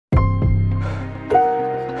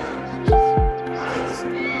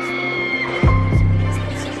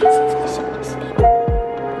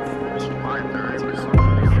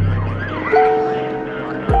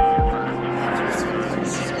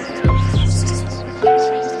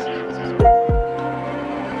Herzlich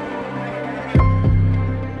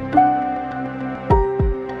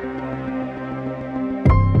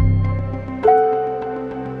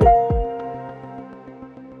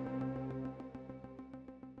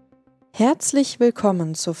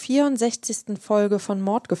willkommen zur 64. Folge von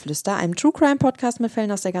Mordgeflüster, einem True Crime Podcast mit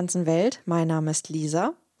Fällen aus der ganzen Welt. Mein Name ist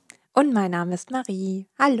Lisa. Und mein Name ist Marie.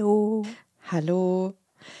 Hallo. Hallo.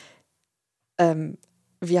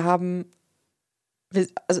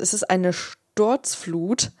 Es ist eine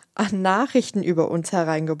Sturzflut an Nachrichten über uns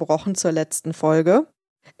hereingebrochen zur letzten Folge.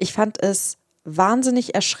 Ich fand es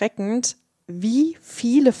wahnsinnig erschreckend, wie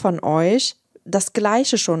viele von euch das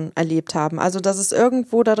Gleiche schon erlebt haben. Also, dass es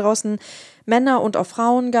irgendwo da draußen Männer und auch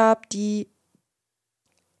Frauen gab, die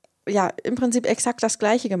ja im Prinzip exakt das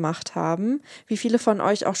Gleiche gemacht haben. Wie viele von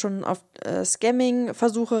euch auch schon auf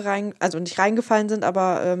Scamming-Versuche nicht reingefallen sind,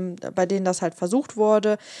 aber bei denen das halt versucht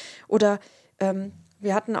wurde. Oder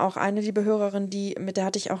wir hatten auch eine liebe Hörerin, mit der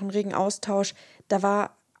hatte ich auch einen regen Austausch. Da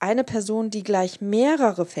war eine Person, die gleich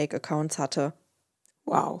mehrere Fake-Accounts hatte.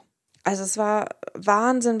 Wow. Also es war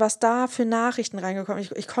Wahnsinn, was da für Nachrichten reingekommen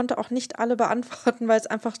sind. Ich konnte auch nicht alle beantworten, weil es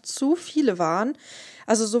einfach zu viele waren.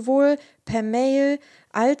 Also sowohl per Mail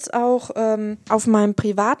als auch auf meinem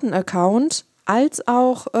privaten Account, als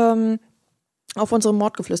auch auf unserem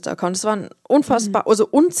Mordgeflüster-Account. Es waren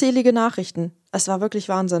unzählige Nachrichten. Es war wirklich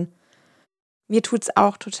Wahnsinn. Mir tut's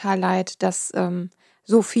auch total leid, dass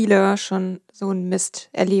so viele schon so einen Mist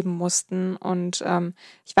erleben mussten. Und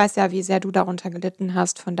ich weiß ja, wie sehr du darunter gelitten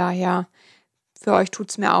hast. Von daher, für euch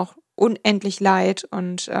tut's mir auch unendlich leid.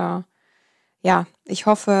 Und ich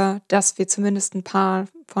hoffe, dass wir zumindest ein paar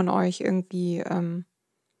von euch irgendwie ein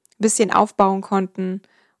bisschen aufbauen konnten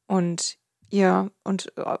und ihr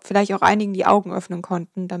und vielleicht auch einigen die Augen öffnen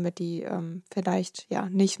konnten, damit die vielleicht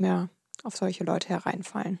nicht mehr auf solche Leute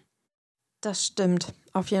hereinfallen. Das stimmt,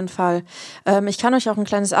 auf jeden Fall. Ich kann euch auch ein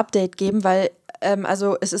kleines Update geben, weil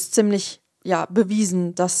es ist ziemlich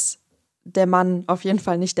bewiesen, dass der Mann auf jeden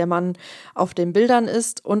Fall nicht der Mann auf den Bildern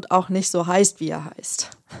ist und auch nicht so heißt, wie er heißt.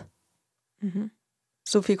 Mhm.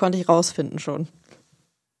 So viel konnte ich rausfinden schon.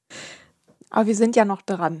 Aber wir sind ja noch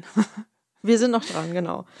dran. Wir sind noch dran,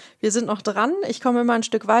 genau. Wir sind noch dran. Ich komme immer ein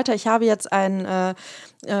Stück weiter. Ich habe jetzt einen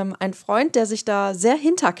Freund, der sich da sehr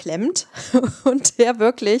hinterklemmt und der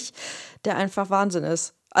einfach Wahnsinn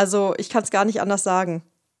ist. Also ich kann es gar nicht anders sagen.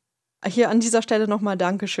 Hier an dieser Stelle nochmal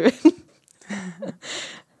Dankeschön.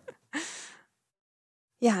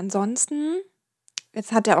 Ja, ansonsten,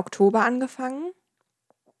 jetzt hat der Oktober angefangen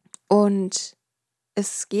und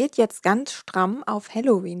es geht jetzt ganz stramm auf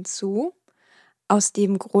Halloween zu. Aus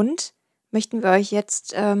dem Grund möchten wir euch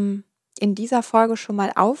jetzt in dieser Folge schon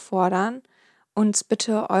mal auffordern, uns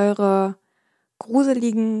bitte eure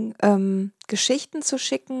gruseligen Geschichten zu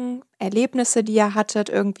schicken, Erlebnisse, die ihr hattet,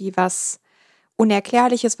 irgendwie was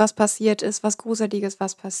Unerklärliches, was passiert ist, was Gruseliges,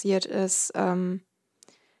 was passiert ist.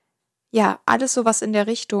 Alles sowas in der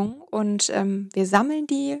Richtung. Und wir sammeln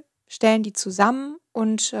die, stellen die zusammen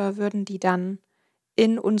und würden die dann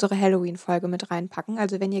in unsere Halloween-Folge mit reinpacken.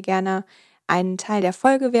 Also wenn ihr gerne ein Teil der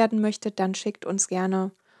Folge werden möchtet, dann schickt uns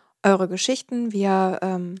gerne eure Geschichten. Wir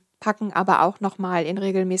packen aber auch nochmal in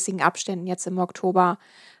regelmäßigen Abständen jetzt im Oktober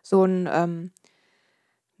machen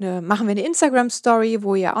wir eine Instagram-Story,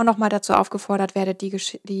 wo ihr auch nochmal dazu aufgefordert werdet,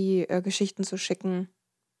 die Geschichten zu schicken.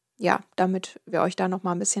 Ja, damit wir euch da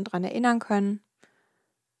nochmal ein bisschen dran erinnern können.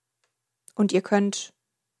 Und ihr könnt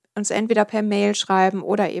uns entweder per Mail schreiben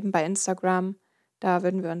oder eben bei Instagram. Da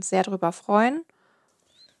würden wir uns sehr drüber freuen.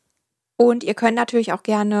 Und ihr könnt natürlich auch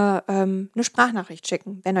gerne eine Sprachnachricht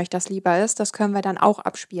schicken, wenn euch das lieber ist. Das können wir dann auch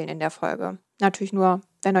abspielen in der Folge. Natürlich nur,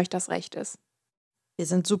 wenn euch das recht ist. Wir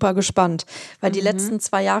sind super gespannt, weil die letzten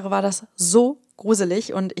 2 Jahre war das so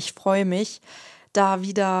gruselig und ich freue mich, da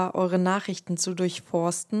wieder eure Nachrichten zu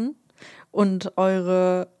durchforsten und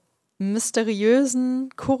eure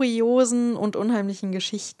mysteriösen, kuriosen und unheimlichen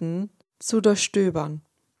Geschichten zu durchstöbern.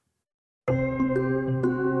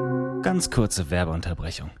 Ganz kurze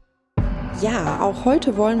Werbeunterbrechung. Ja, auch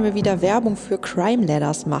heute wollen wir wieder Werbung für Crime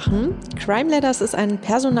Ladders machen. Crime Ladders ist ein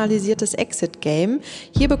personalisiertes Exit-Game.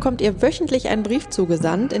 Hier bekommt ihr wöchentlich einen Brief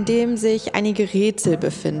zugesandt, in dem sich einige Rätsel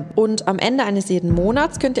befinden. Und am Ende eines jeden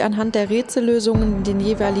Monats könnt ihr anhand der Rätsellösungen den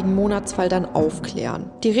jeweiligen Monatsfall dann aufklären.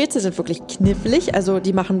 Die Rätsel sind wirklich knifflig, also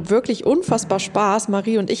die machen wirklich unfassbar Spaß.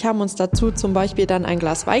 Marie und ich haben uns dazu zum Beispiel dann ein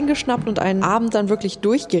Glas Wein geschnappt und einen Abend dann wirklich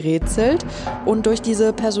durchgerätselt. Und durch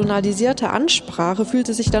diese personalisierte Ansprache fühlt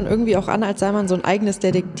es sich dann irgendwie auch an, als sei man so ein eigenes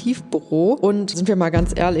Detektivbüro. Und sind wir mal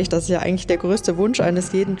ganz ehrlich, das ist ja eigentlich der größte Wunsch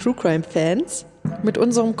eines jeden True Crime Fans. Mit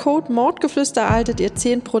unserem Code Mordgeflüster erhaltet ihr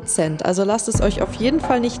 10%, also lasst es euch auf jeden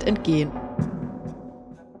Fall nicht entgehen.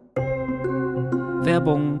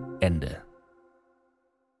 Werbung Ende.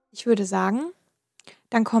 Ich würde sagen,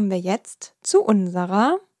 dann kommen wir jetzt zu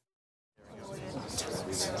unserer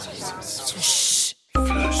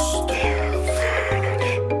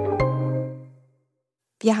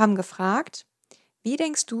Wir haben gefragt, wie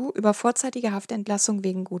denkst du über vorzeitige Haftentlassung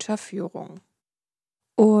wegen guter Führung?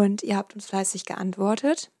 Und ihr habt uns fleißig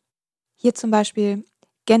geantwortet. Hier zum Beispiel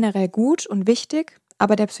generell gut und wichtig,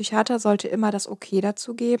 aber der Psychiater sollte immer das Okay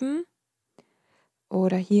dazu geben.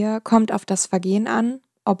 Oder hier kommt auf das Vergehen an,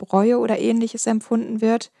 ob Reue oder Ähnliches empfunden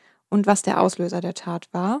wird und was der Auslöser der Tat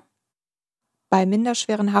war. Bei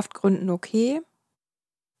minderschweren Haftgründen okay.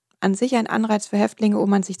 An sich ein Anreiz für Häftlinge,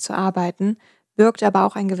 um an sich zu arbeiten, birgt aber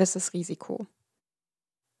auch ein gewisses Risiko.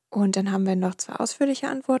 Und dann haben wir noch 2 ausführliche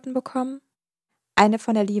Antworten bekommen. Eine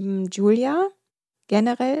von der lieben Julia.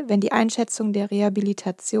 Generell, wenn die Einschätzung der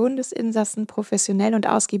Rehabilitation des Insassen professionell und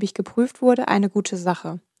ausgiebig geprüft wurde, eine gute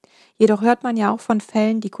Sache. Jedoch hört man ja auch von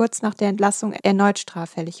Fällen, die kurz nach der Entlassung erneut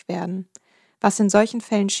straffällig werden. Was in solchen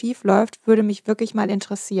Fällen schief läuft, würde mich wirklich mal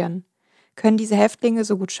interessieren. Können diese Häftlinge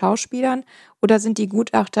so gut schauspielern oder sind die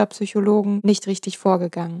Gutachter, Psychologen nicht richtig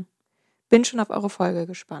vorgegangen? Bin schon auf eure Folge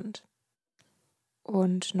gespannt.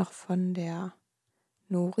 Und noch von der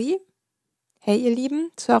Nori. Hey ihr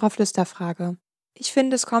Lieben, zu eurer Flüsterfrage. Ich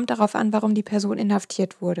finde, es kommt darauf an, warum die Person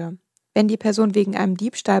inhaftiert wurde. Wenn die Person wegen einem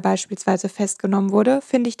Diebstahl beispielsweise festgenommen wurde,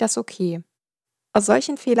 finde ich das okay. Aus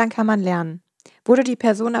solchen Fehlern kann man lernen. Wurde die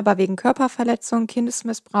Person aber wegen Körperverletzung,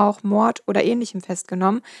 Kindesmissbrauch, Mord oder Ähnlichem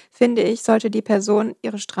festgenommen, finde ich, sollte die Person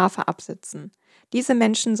ihre Strafe absitzen. Diese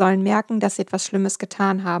Menschen sollen merken, dass sie etwas Schlimmes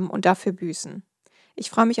getan haben und dafür büßen. Ich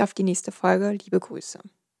freue mich auf die nächste Folge. Liebe Grüße.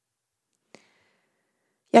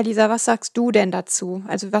 Ja, Lisa, was sagst du denn dazu?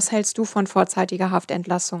 Also was hältst du von vorzeitiger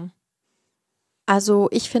Haftentlassung? Also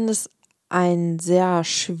ich finde es ein sehr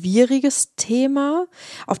schwieriges Thema.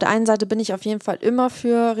 Auf der einen Seite bin ich auf jeden Fall immer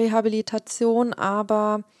für Rehabilitation,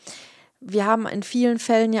 aber wir haben in vielen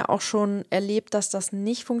Fällen ja auch schon erlebt, dass das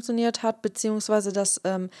nicht funktioniert hat, beziehungsweise dass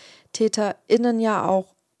TäterInnen ja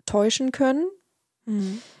auch täuschen können.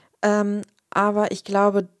 Aber ich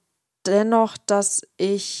glaube dennoch, dass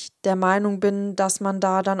ich der Meinung bin, dass man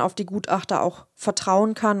da dann auf die Gutachter auch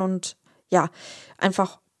vertrauen kann und ja,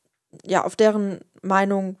 einfach auf deren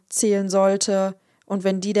Meinung zählen sollte. Und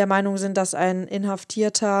wenn die der Meinung sind, dass ein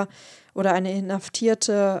Inhaftierter oder eine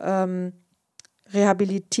Inhaftierte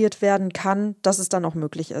rehabilitiert werden kann, dass es dann auch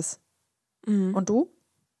möglich ist. Und du?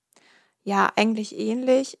 Ja, eigentlich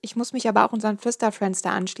ähnlich. Ich muss mich aber auch unseren Flüsterfriends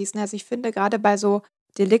da anschließen. Also ich finde gerade bei so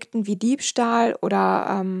Delikten wie Diebstahl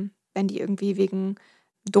oder wenn die irgendwie wegen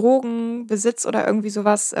Drogenbesitz oder irgendwie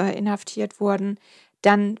sowas inhaftiert wurden,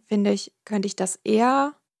 dann finde ich, könnte ich das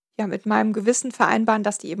eher mit meinem Gewissen vereinbaren,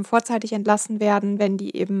 dass die eben vorzeitig entlassen werden, wenn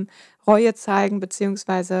die eben Reue zeigen,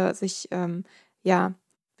 beziehungsweise sich, wenn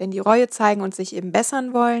die Reue zeigen und sich eben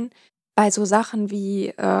bessern wollen. Bei so Sachen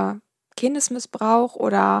wie Kindesmissbrauch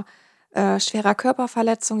oder schwerer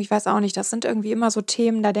Körperverletzung, ich weiß auch nicht, das sind irgendwie immer so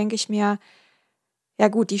Themen, da denke ich mir, ja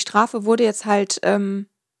gut, die Strafe wurde jetzt halt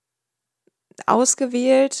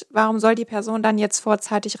ausgewählt, warum soll die Person dann jetzt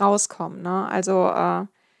vorzeitig rauskommen, ne? Also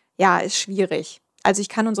ist schwierig. Also ich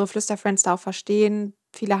kann unsere Flüsterfriends da auch verstehen.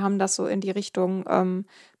 Viele haben das so in die Richtung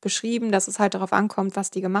beschrieben, dass es halt darauf ankommt,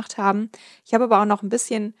 was die gemacht haben. Ich habe aber auch noch ein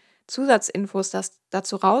bisschen Zusatzinfos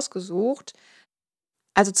dazu rausgesucht.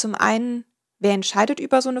 Also zum einen, wer entscheidet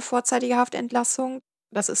über so eine vorzeitige Haftentlassung?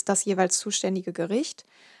 Das ist das jeweils zuständige Gericht.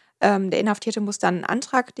 Der Inhaftierte muss dann einen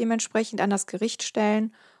Antrag dementsprechend an das Gericht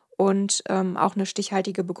stellen und auch eine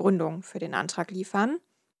stichhaltige Begründung für den Antrag liefern.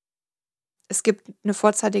 Es gibt eine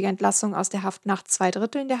vorzeitige Entlassung aus der Haft nach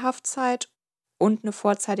 2/3 der Haftzeit und eine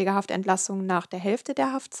vorzeitige Haftentlassung nach der Hälfte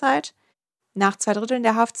der Haftzeit. Nach 2/3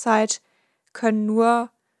 der Haftzeit können nur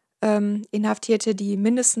Inhaftierte, die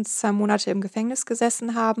mindestens 2 Monate im Gefängnis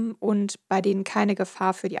gesessen haben und bei denen keine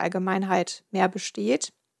Gefahr für die Allgemeinheit mehr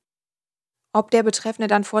besteht. Ob der Betreffende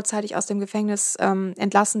dann vorzeitig aus dem Gefängnis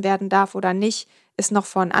entlassen werden darf oder nicht, ist noch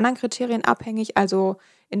von anderen Kriterien abhängig. Also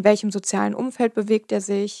in welchem sozialen Umfeld bewegt er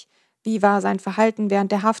sich, wie war sein Verhalten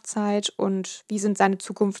während der Haftzeit und wie sind seine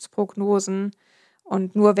Zukunftsprognosen.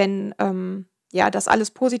 Und nur wenn das alles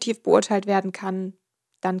positiv beurteilt werden kann,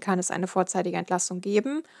 dann kann es eine vorzeitige Entlassung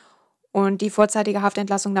geben. Und die vorzeitige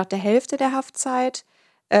Haftentlassung nach der Hälfte der Haftzeit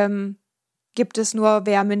gibt es nur,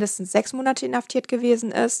 wer mindestens 6 Monate inhaftiert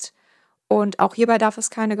gewesen ist. Und auch hierbei darf es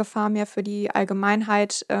keine Gefahr mehr für die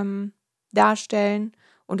Allgemeinheit darstellen.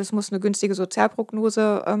 Und es muss eine günstige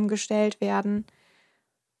Sozialprognose gestellt werden.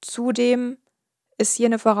 Zudem ist hier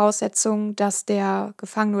eine Voraussetzung, dass der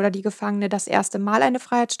Gefangene oder die Gefangene das erste Mal eine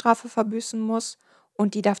Freiheitsstrafe verbüßen muss.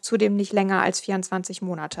 Und die darf zudem nicht länger als 24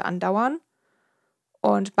 Monate andauern.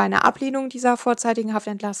 Und bei einer Ablehnung dieser vorzeitigen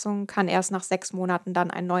Haftentlassung kann erst nach 6 Monaten dann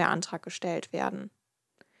ein neuer Antrag gestellt werden.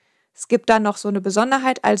 Es gibt dann noch so eine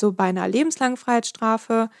Besonderheit, also bei einer lebenslangen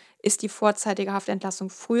Freiheitsstrafe ist die vorzeitige Haftentlassung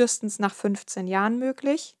frühestens nach 15 Jahren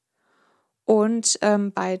möglich. Und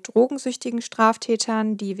bei drogensüchtigen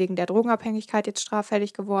Straftätern, die wegen der Drogenabhängigkeit jetzt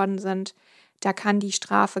straffällig geworden sind, da kann die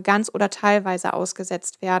Strafe ganz oder teilweise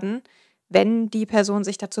ausgesetzt werden, wenn die Person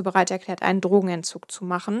sich dazu bereit erklärt, einen Drogenentzug zu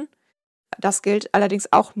machen. Das gilt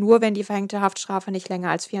allerdings auch nur, wenn die verhängte Haftstrafe nicht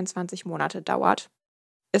länger als 24 Monate dauert.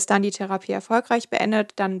 Ist dann die Therapie erfolgreich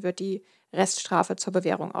beendet, dann wird die Reststrafe zur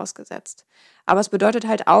Bewährung ausgesetzt. Aber es bedeutet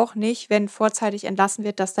halt auch nicht, wenn vorzeitig entlassen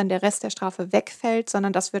wird, dass dann der Rest der Strafe wegfällt,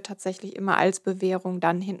 sondern das wird tatsächlich immer als Bewährung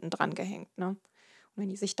dann hinten dran gehängt. Ne? Und wenn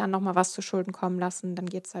die sich dann nochmal was zu Schulden kommen lassen, dann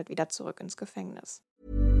geht es halt wieder zurück ins Gefängnis.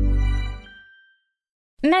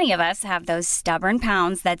 Many of us have those stubborn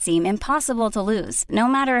pounds that seem impossible to lose, no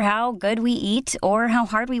matter how good we eat or how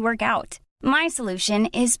hard we work out. My solution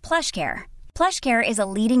is PlushCare. PlushCare is a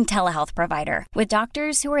leading telehealth provider with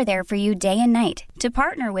doctors who are there for you day and night to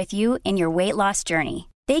partner with you in your weight loss journey.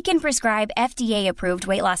 They can prescribe FDA-approved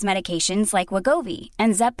weight loss medications like Wegovy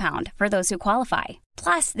and Zepbound for those who qualify.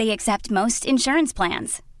 Plus, they accept most insurance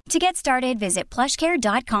plans. To get started, visit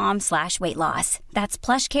plushcare.com/weightloss. That's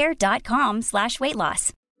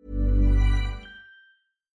plushcare.com/weightloss.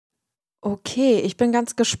 Okay, ich bin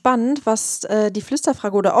ganz gespannt, was die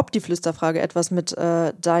Flüsterfrage oder ob die Flüsterfrage etwas mit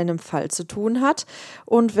deinem Fall zu tun hat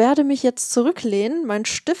und werde mich jetzt zurücklehnen, meinen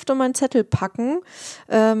Stift und meinen Zettel packen,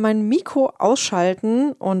 mein Mikro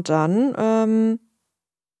ausschalten und dann,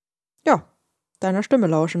 deiner Stimme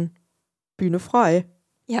lauschen. Bühne frei.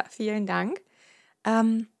 Ja, vielen Dank.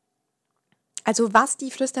 Also was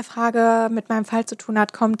die Flüsterfrage mit meinem Fall zu tun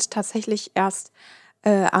hat, kommt tatsächlich erst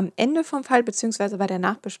am Ende vom Fall beziehungsweise bei der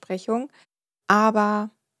Nachbesprechung. Aber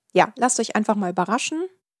ja, lasst euch einfach mal überraschen.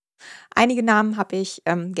 Einige Namen habe ich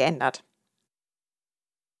geändert.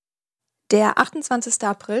 Der 28.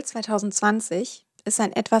 April 2020 ist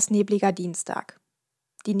ein etwas nebliger Dienstag.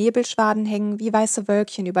 Die Nebelschwaden hängen wie weiße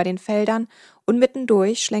Wölkchen über den Feldern und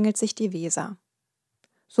mittendurch schlängelt sich die Weser.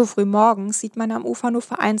 So früh morgens sieht man am Ufer nur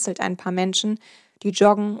vereinzelt ein paar Menschen, die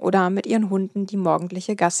joggen oder mit ihren Hunden die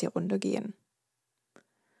morgendliche Gassi-Runde gehen.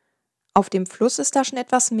 Auf dem Fluss ist da schon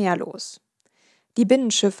etwas mehr los. Die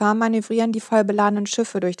Binnenschiffer manövrieren die vollbeladenen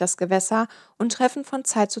Schiffe durch das Gewässer und treffen von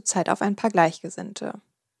Zeit zu Zeit auf ein paar Gleichgesinnte.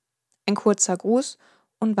 Ein kurzer Gruß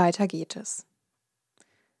und weiter geht es.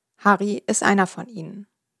 Harry ist einer von ihnen.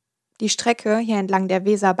 Die Strecke hier entlang der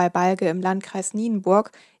Weser bei Balge im Landkreis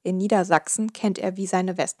Nienburg in Niedersachsen kennt er wie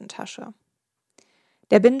seine Westentasche.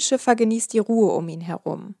 Der Binnenschiffer genießt die Ruhe um ihn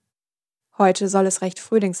herum. Heute soll es recht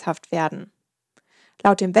frühlingshaft werden.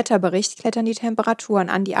 Laut dem Wetterbericht klettern die Temperaturen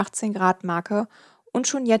an die 18-Grad-Marke und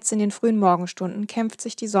schon jetzt in den frühen Morgenstunden kämpft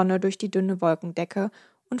sich die Sonne durch die dünne Wolkendecke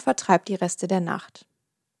und vertreibt die Reste der Nacht.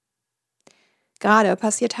 Gerade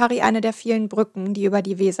passiert Harry eine der vielen Brücken, die über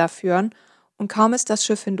die Weser führen, und kaum ist das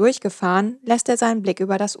Schiff hindurchgefahren, lässt er seinen Blick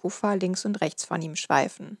über das Ufer links und rechts von ihm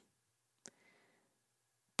schweifen.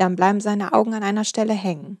 Dann bleiben seine Augen an einer Stelle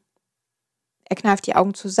hängen. Er kneift die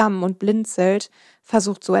Augen zusammen und blinzelt,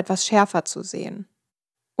 versucht so etwas schärfer zu sehen.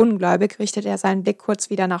 Ungläubig richtet er seinen Blick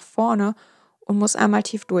kurz wieder nach vorne und muss einmal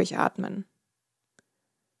tief durchatmen.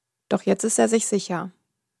 Doch jetzt ist er sich sicher.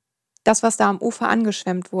 Das, was da am Ufer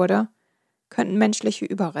angeschwemmt wurde, könnten menschliche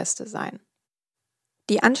Überreste sein.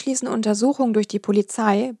 Die anschließende Untersuchung durch die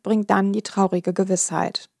Polizei bringt dann die traurige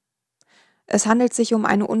Gewissheit. Es handelt sich um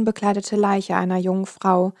eine unbekleidete Leiche einer jungen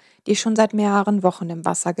Frau, die schon seit mehreren Wochen im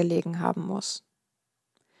Wasser gelegen haben muss.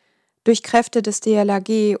 Durch Kräfte des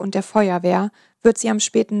DLRG und der Feuerwehr wird sie am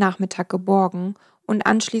späten Nachmittag geborgen und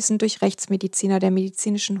anschließend durch Rechtsmediziner der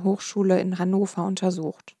Medizinischen Hochschule in Hannover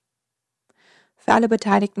untersucht. Für alle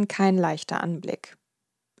Beteiligten kein leichter Anblick.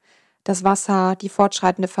 Das Wasser, die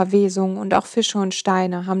fortschreitende Verwesung und auch Fische und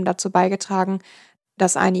Steine haben dazu beigetragen,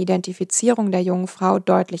 dass eine Identifizierung der jungen Frau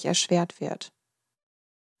deutlich erschwert wird.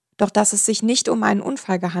 Doch dass es sich nicht um einen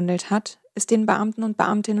Unfall gehandelt hat, ist den Beamten und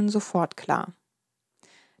Beamtinnen sofort klar.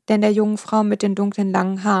 Denn der jungen Frau mit den dunklen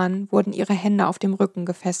langen Haaren wurden ihre Hände auf dem Rücken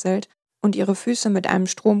gefesselt und ihre Füße mit einem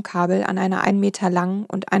Stromkabel an einer 1 Meter langen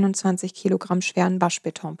und 21 Kilogramm schweren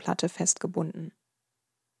Waschbetonplatte festgebunden.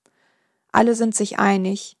 Alle sind sich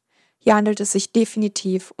einig, hier handelt es sich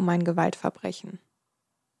definitiv um ein Gewaltverbrechen.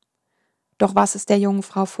 Doch was ist der jungen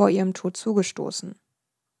Frau vor ihrem Tod zugestoßen?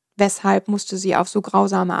 Weshalb musste sie auf so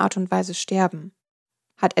grausame Art und Weise sterben?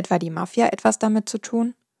 Hat etwa die Mafia etwas damit zu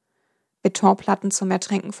tun? Betonplatten zum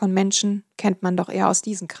Ertränken von Menschen kennt man doch eher aus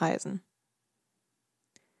diesen Kreisen.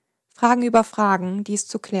 Fragen über Fragen, die es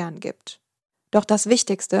zu klären gibt. Doch das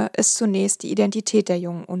Wichtigste ist zunächst die Identität der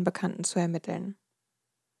jungen Unbekannten zu ermitteln.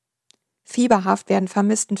 Fieberhaft werden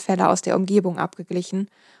Vermisstenfälle aus der Umgebung abgeglichen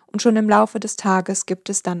und schon im Laufe des Tages gibt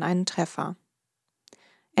es dann einen Treffer.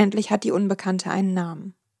 Endlich hat die Unbekannte einen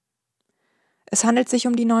Namen. Es handelt sich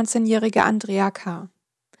um die 19-jährige Andrea K.,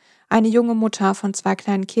 eine junge Mutter von 2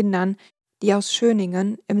 kleinen Kindern, die aus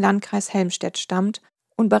Schöningen im Landkreis Helmstedt stammt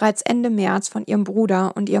und bereits Ende März von ihrem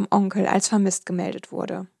Bruder und ihrem Onkel als vermisst gemeldet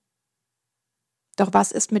wurde. Doch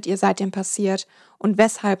was ist mit ihr seitdem passiert und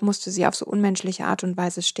weshalb musste sie auf so unmenschliche Art und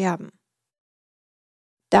Weise sterben?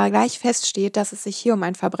 Da gleich feststeht, dass es sich hier um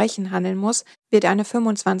ein Verbrechen handeln muss, wird eine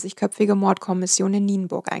 25-köpfige Mordkommission in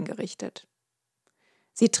Nienburg eingerichtet.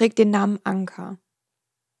 Sie trägt den Namen Anker.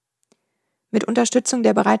 Mit Unterstützung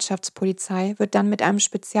der Bereitschaftspolizei wird dann mit einem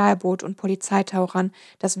Spezialboot und Polizeitauchern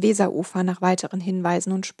das Weserufer nach weiteren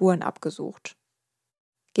Hinweisen und Spuren abgesucht.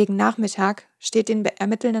 Gegen Nachmittag steht den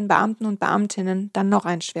ermittelnden Beamten und Beamtinnen dann noch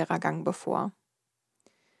ein schwerer Gang bevor.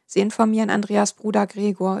 Sie informieren Andreas Bruder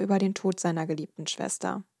Gregor über den Tod seiner geliebten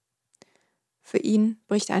Schwester. Für ihn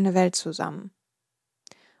bricht eine Welt zusammen.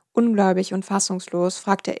 Ungläubig und fassungslos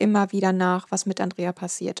fragt er immer wieder nach, was mit Andrea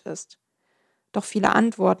passiert ist. Doch viele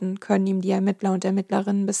Antworten können ihm die Ermittler und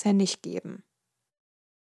Ermittlerinnen bisher nicht geben.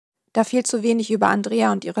 Da viel zu wenig über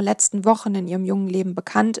Andrea und ihre letzten Wochen in ihrem jungen Leben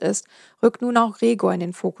bekannt ist, rückt nun auch Gregor in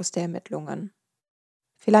den Fokus der Ermittlungen.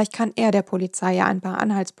 Vielleicht kann er der Polizei ja ein paar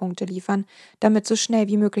Anhaltspunkte liefern, damit so schnell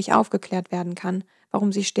wie möglich aufgeklärt werden kann,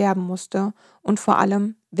 warum sie sterben musste und vor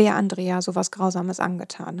allem, wer Andrea sowas Grausames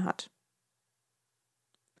angetan hat.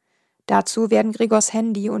 Dazu werden Gregors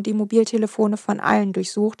Handy und die Mobiltelefone von allen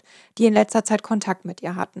durchsucht, die in letzter Zeit Kontakt mit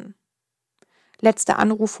ihr hatten. Letzte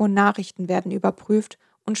Anrufe und Nachrichten werden überprüft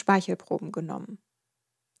und Speichelproben genommen.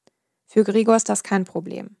 Für Gregor ist das kein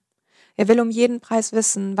Problem. Er will um jeden Preis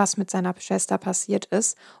wissen, was mit seiner Schwester passiert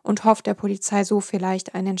ist und hofft, der Polizei so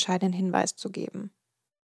vielleicht einen entscheidenden Hinweis zu geben.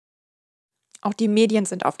 Auch die Medien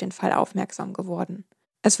sind auf den Fall aufmerksam geworden.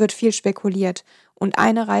 Es wird viel spekuliert und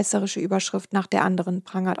eine reißerische Überschrift nach der anderen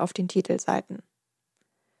prangert auf den Titelseiten.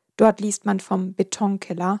 Dort liest man vom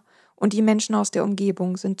Betonkiller und die Menschen aus der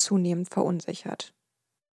Umgebung sind zunehmend verunsichert.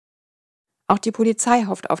 Auch die Polizei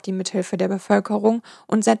hofft auf die Mithilfe der Bevölkerung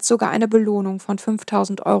und setzt sogar eine Belohnung von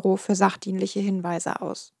 5.000 € für sachdienliche Hinweise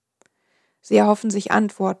aus. Sie erhoffen sich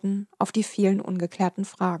Antworten auf die vielen ungeklärten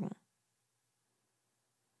Fragen.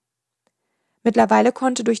 Mittlerweile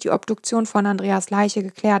konnte durch die Obduktion von Andreas Leiche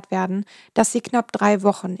geklärt werden, dass sie knapp 3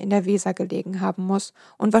 Wochen in der Weser gelegen haben muss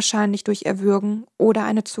und wahrscheinlich durch Erwürgen oder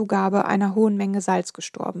eine Zugabe einer hohen Menge Salz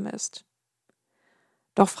gestorben ist.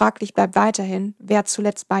 Doch fraglich bleibt weiterhin, wer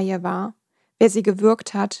zuletzt bei ihr war, wer sie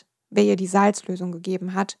gewürgt hat, wer ihr die Salzlösung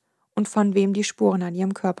gegeben hat und von wem die Spuren an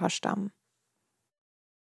ihrem Körper stammen.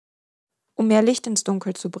 Um mehr Licht ins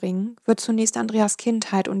Dunkel zu bringen, wird zunächst Andreas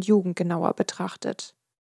Kindheit und Jugend genauer betrachtet.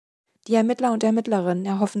 Die Ermittler und Ermittlerinnen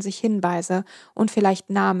erhoffen sich Hinweise und vielleicht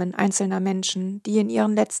Namen einzelner Menschen, die in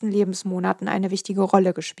ihren letzten Lebensmonaten eine wichtige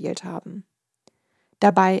Rolle gespielt haben.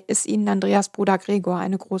 Dabei ist ihnen Andreas Bruder Gregor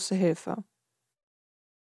eine große Hilfe.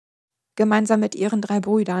 Gemeinsam mit ihren 3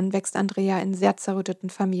 Brüdern wächst Andrea in sehr zerrütteten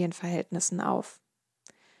Familienverhältnissen auf.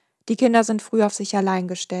 Die Kinder sind früh auf sich allein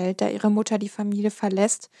gestellt, da ihre Mutter die Familie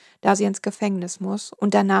verlässt, da sie ins Gefängnis muss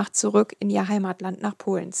und danach zurück in ihr Heimatland nach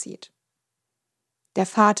Polen zieht. Der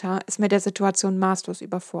Vater ist mit der Situation maßlos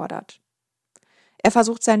überfordert. Er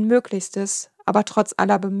versucht sein Möglichstes, aber trotz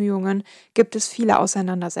aller Bemühungen gibt es viele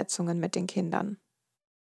Auseinandersetzungen mit den Kindern.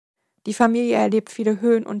 Die Familie erlebt viele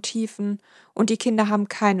Höhen und Tiefen und die Kinder haben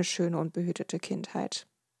keine schöne und behütete Kindheit.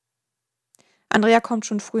 Andrea kommt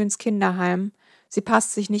schon früh ins Kinderheim, sie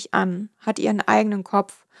passt sich nicht an, hat ihren eigenen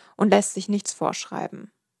Kopf und lässt sich nichts vorschreiben.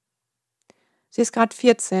 Sie ist gerade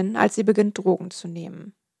 14, als sie beginnt, Drogen zu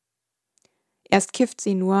nehmen. Erst kifft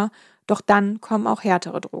sie nur, doch dann kommen auch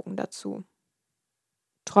härtere Drogen dazu.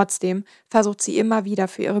 Trotzdem versucht sie immer wieder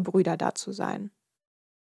für ihre Brüder da zu sein.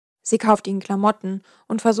 Sie kauft ihnen Klamotten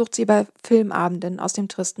und versucht sie bei Filmabenden aus dem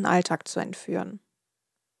tristen Alltag zu entführen.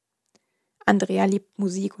 Andrea liebt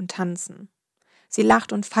Musik und Tanzen. Sie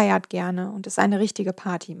lacht und feiert gerne und ist eine richtige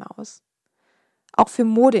Partymaus. Auch für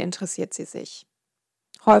Mode interessiert sie sich.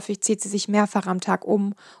 Häufig zieht sie sich mehrfach am Tag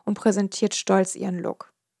um und präsentiert stolz ihren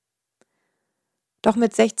Look. Doch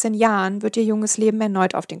mit 16 Jahren wird ihr junges Leben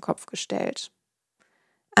erneut auf den Kopf gestellt.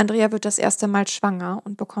 Andrea wird das erste Mal schwanger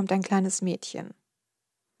und bekommt ein kleines Mädchen.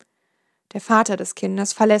 Der Vater des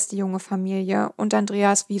Kindes verlässt die junge Familie und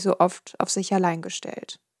Andrea ist wie so oft auf sich allein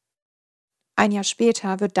gestellt. Ein Jahr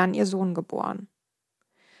später wird dann ihr Sohn geboren.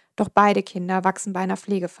 Doch beide Kinder wachsen bei einer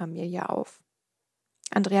Pflegefamilie auf.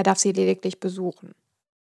 Andrea darf sie lediglich besuchen.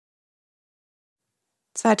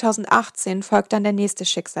 2018 folgt dann der nächste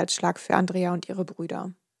Schicksalsschlag für Andrea und ihre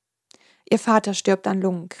Brüder. Ihr Vater stirbt an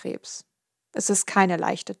Lungenkrebs. Es ist keine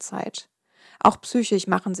leichte Zeit. Auch psychisch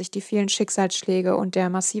machen sich die vielen Schicksalsschläge und der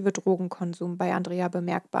massive Drogenkonsum bei Andrea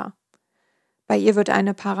bemerkbar. Bei ihr wird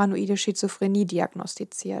eine paranoide Schizophrenie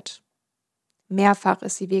diagnostiziert. Mehrfach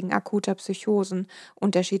ist sie wegen akuter Psychosen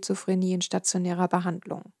und der Schizophrenie in stationärer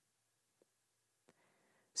Behandlung.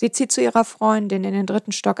 Sie zieht zu ihrer Freundin in den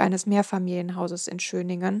 3. Stock eines Mehrfamilienhauses in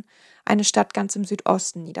Schöningen, eine Stadt ganz im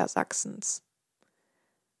Südosten Niedersachsens.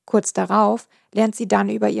 Kurz darauf lernt sie dann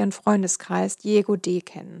über ihren Freundeskreis Diego D.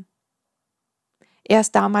 kennen. Er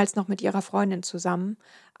ist damals noch mit ihrer Freundin zusammen,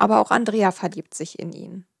 aber auch Andrea verliebt sich in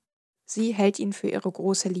ihn. Sie hält ihn für ihre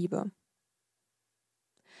große Liebe.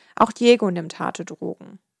 Auch Diego nimmt harte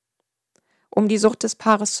Drogen. Um die Sucht des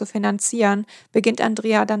Paares zu finanzieren, beginnt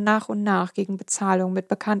Andrea dann nach und nach gegen Bezahlung mit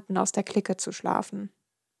Bekannten aus der Clique zu schlafen.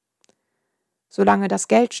 Solange das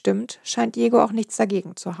Geld stimmt, scheint Diego auch nichts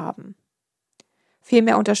dagegen zu haben.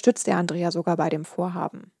 Vielmehr unterstützt er Andrea sogar bei dem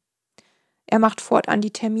Vorhaben. Er macht fortan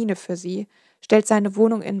die Termine für sie, stellt seine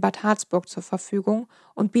Wohnung in Bad Harzburg zur Verfügung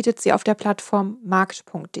und bietet sie auf der Plattform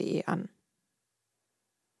markt.de an.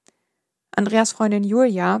 Andreas Freundin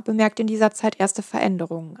Julia bemerkt in dieser Zeit erste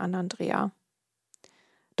Veränderungen an Andrea.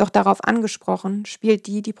 Doch darauf angesprochen, spielt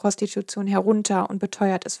die Prostitution herunter und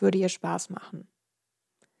beteuert, es würde ihr Spaß machen.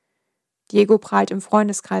 Diego prahlt im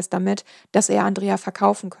Freundeskreis damit, dass er Andrea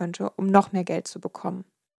verkaufen könnte, um noch mehr Geld zu bekommen.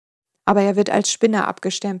 Aber er wird als Spinner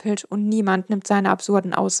abgestempelt und niemand nimmt seine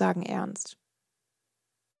absurden Aussagen ernst.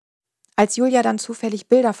 Als Julia dann zufällig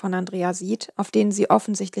Bilder von Andrea sieht, auf denen sie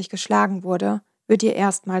offensichtlich geschlagen wurde, wird ihr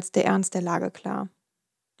erstmals der Ernst der Lage klar.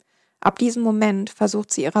 Ab diesem Moment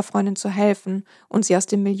versucht sie ihrer Freundin zu helfen und sie aus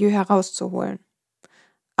dem Milieu herauszuholen.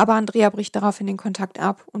 Aber Andrea bricht daraufhin den Kontakt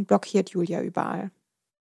ab und blockiert Julia überall.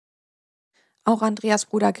 Auch Andreas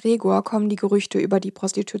Bruder Gregor kommen die Gerüchte über die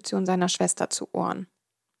Prostitution seiner Schwester zu Ohren.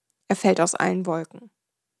 Er fällt aus allen Wolken.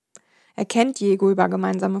 Er kennt Diego über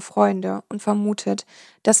gemeinsame Freunde und vermutet,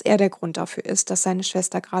 dass er der Grund dafür ist, dass seine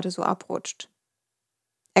Schwester gerade so abrutscht.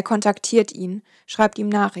 Er kontaktiert ihn, schreibt ihm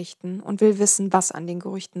Nachrichten und will wissen, was an den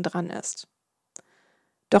Gerüchten dran ist.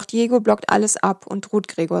 Doch Diego blockt alles ab und droht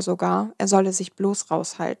Gregor sogar, er solle sich bloß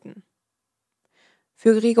raushalten.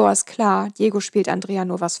 Für Gregor ist klar, Diego spielt Andrea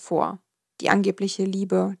nur was vor. Die angebliche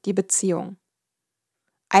Liebe, die Beziehung.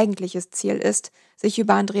 Eigentliches Ziel ist, sich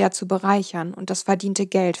über Andrea zu bereichern und das verdiente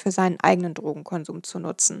Geld für seinen eigenen Drogenkonsum zu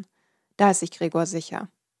nutzen. Da ist sich Gregor sicher.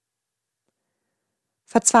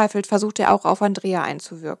 Verzweifelt versucht er auch auf Andrea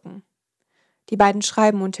einzuwirken. Die beiden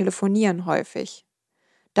schreiben und telefonieren häufig.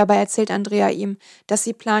 Dabei erzählt Andrea ihm, dass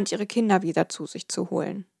sie plant, ihre Kinder wieder zu sich zu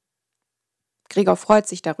holen. Gregor freut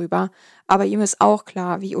sich darüber, aber ihm ist auch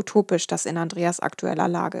klar, wie utopisch das in Andreas aktueller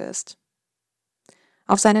Lage ist.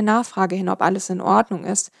 Auf seine Nachfrage hin, ob alles in Ordnung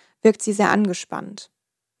ist, wirkt sie sehr angespannt.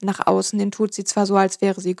 Nach außen hin tut sie zwar so, als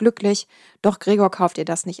wäre sie glücklich, doch Gregor kauft ihr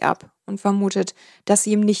das nicht ab und vermutet, dass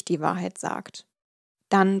sie ihm nicht die Wahrheit sagt.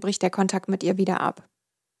 Dann bricht der Kontakt mit ihr wieder ab.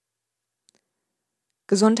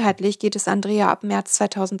 Gesundheitlich geht es Andrea ab März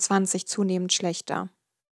 2020 zunehmend schlechter.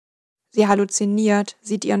 Sie halluziniert,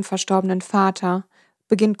 sieht ihren verstorbenen Vater,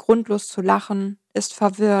 beginnt grundlos zu lachen, ist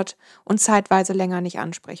verwirrt und zeitweise länger nicht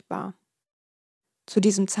ansprechbar. Zu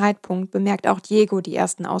diesem Zeitpunkt bemerkt auch Diego die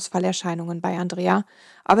ersten Ausfallerscheinungen bei Andrea,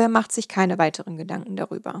 aber er macht sich keine weiteren Gedanken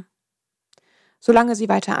darüber. Solange sie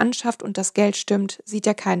weiter anschafft und das Geld stimmt, sieht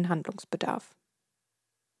er keinen Handlungsbedarf.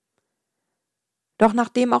 Doch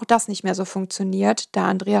nachdem auch das nicht mehr so funktioniert, da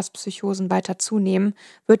Andreas Psychosen weiter zunehmen,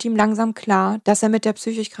 wird ihm langsam klar, dass er mit der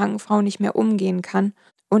psychisch kranken Frau nicht mehr umgehen kann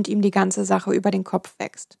und ihm die ganze Sache über den Kopf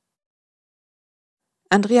wächst.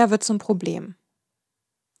 Andrea wird zum Problem.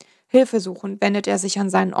 Hilfesuchend wendet er sich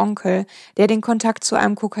an seinen Onkel, der den Kontakt zu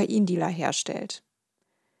einem Kokaindealer herstellt.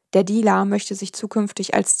 Der Dealer möchte sich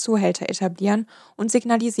zukünftig als Zuhälter etablieren und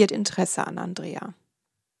signalisiert Interesse an Andrea.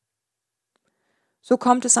 So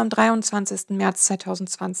kommt es am 23. März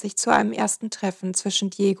 2020 zu einem ersten Treffen zwischen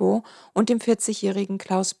Diego und dem 40-jährigen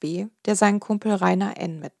Klaus B., der seinen Kumpel Rainer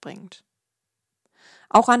N. mitbringt.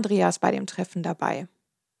 Auch Andrea ist bei dem Treffen dabei.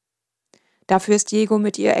 Dafür ist Diego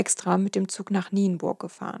mit ihr extra mit dem Zug nach Nienburg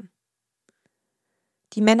gefahren.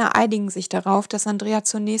 Die Männer einigen sich darauf, dass Andrea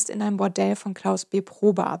zunächst in einem Bordell von Klaus B.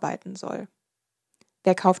 Probe arbeiten soll.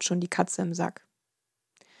 Wer kauft schon die Katze im Sack?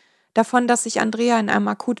 Davon, dass sich Andrea in einem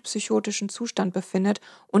akut psychotischen Zustand befindet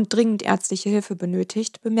und dringend ärztliche Hilfe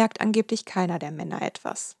benötigt, bemerkt angeblich keiner der Männer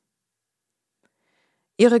etwas.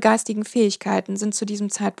 Ihre geistigen Fähigkeiten sind zu diesem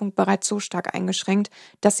Zeitpunkt bereits so stark eingeschränkt,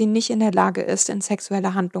 dass sie nicht in der Lage ist, in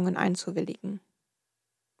sexuelle Handlungen einzuwilligen.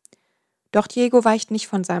 Doch Diego weicht nicht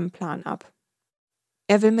von seinem Plan ab.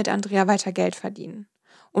 Er will mit Andrea weiter Geld verdienen.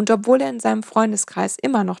 Und obwohl er in seinem Freundeskreis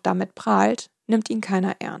immer noch damit prahlt, nimmt ihn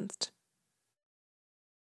keiner ernst.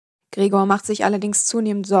 Gregor macht sich allerdings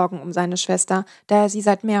zunehmend Sorgen um seine Schwester, da er sie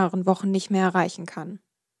seit mehreren Wochen nicht mehr erreichen kann.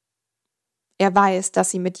 Er weiß, dass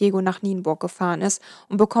sie mit Diego nach Nienburg gefahren ist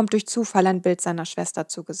und bekommt durch Zufall ein Bild seiner Schwester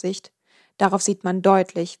zu Gesicht. Darauf sieht man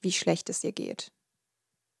deutlich, wie schlecht es ihr geht.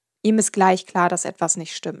 Ihm ist gleich klar, dass etwas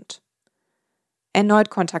nicht stimmt. Erneut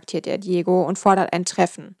kontaktiert er Diego und fordert ein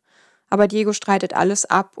Treffen, aber Diego streitet alles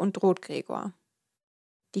ab und droht Gregor.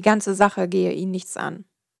 Die ganze Sache gehe ihn nichts an.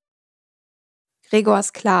 Gregor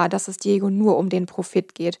ist klar, dass es Diego nur um den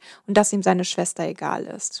Profit geht und dass ihm seine Schwester egal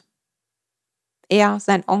ist. Er,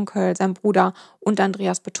 sein Onkel, sein Bruder und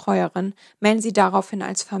Andreas Betreuerin melden sie daraufhin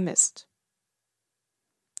als vermisst.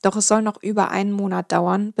 Doch es soll noch über einen Monat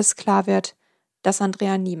dauern, bis klar wird, dass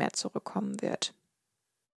Andrea nie mehr zurückkommen wird.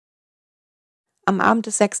 Am Abend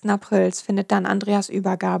des 6. Aprils findet dann Andreas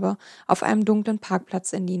Übergabe auf einem dunklen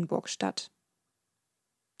Parkplatz in Nienburg statt.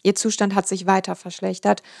 Ihr Zustand hat sich weiter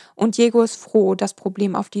verschlechtert und Diego ist froh, das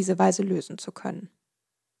Problem auf diese Weise lösen zu können.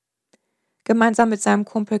 Gemeinsam mit seinem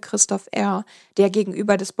Kumpel Christoph R., der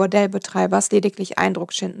gegenüber des Bordellbetreibers lediglich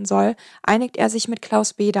Eindruck schinden soll, einigt er sich mit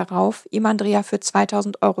Klaus B. darauf, ihm Andrea für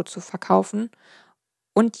 2.000 € zu verkaufen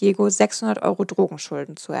und Diego 600 €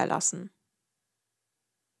 Drogenschulden zu erlassen.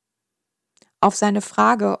 Auf seine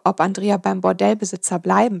Frage, ob Andrea beim Bordellbesitzer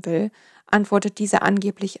bleiben will, antwortet dieser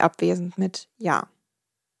angeblich abwesend mit Ja.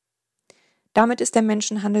 Damit ist der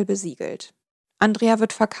Menschenhandel besiegelt. Andrea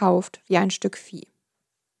wird verkauft wie ein Stück Vieh.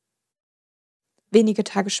 Wenige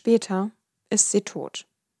Tage später ist sie tot.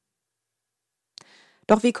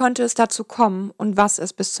 Doch wie konnte es dazu kommen und was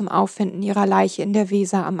ist bis zum Auffinden ihrer Leiche in der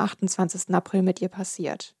Weser am 28. April mit ihr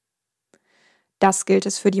passiert? Das gilt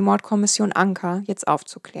es für die Mordkommission Anker jetzt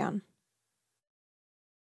aufzuklären.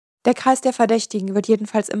 Der Kreis der Verdächtigen wird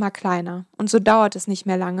jedenfalls immer kleiner und so dauert es nicht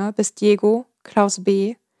mehr lange, bis Diego, Klaus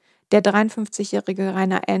B., der 53-jährige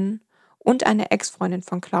Rainer N. und eine Ex-Freundin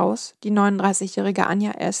von Klaus, die 39-jährige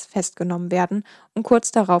Anja S., festgenommen werden und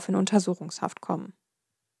kurz darauf in Untersuchungshaft kommen.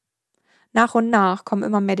 Nach und nach kommen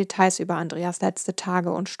immer mehr Details über Andreas letzte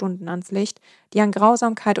Tage und Stunden ans Licht, die an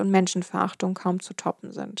Grausamkeit und Menschenverachtung kaum zu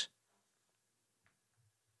toppen sind.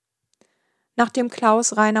 Nachdem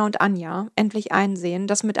Klaus, Rainer und Anja endlich einsehen,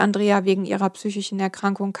 dass mit Andrea wegen ihrer psychischen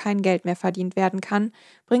Erkrankung kein Geld mehr verdient werden kann,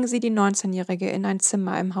 bringen sie die 19-Jährige in ein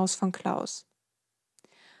Zimmer im Haus von Klaus.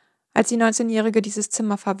 Als die 19-Jährige dieses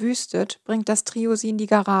Zimmer verwüstet, bringt das Trio sie in die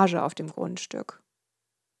Garage auf dem Grundstück.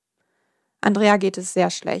 Andrea geht es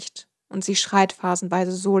sehr schlecht und sie schreit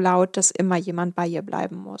phasenweise so laut, dass immer jemand bei ihr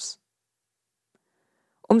bleiben muss.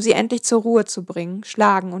 Um sie endlich zur Ruhe zu bringen,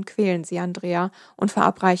 schlagen und quälen sie Andrea und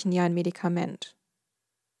verabreichen ihr ein Medikament.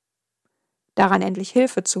 Daran endlich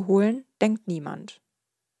Hilfe zu holen, denkt niemand.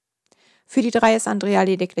 Für die drei ist Andrea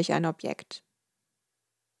lediglich ein Objekt.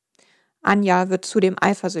 Anja wird zudem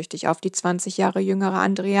eifersüchtig auf die 20 Jahre jüngere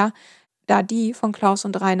Andrea, da die von Klaus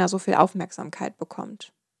und Rainer so viel Aufmerksamkeit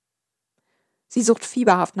bekommt. Sie sucht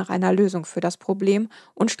fieberhaft nach einer Lösung für das Problem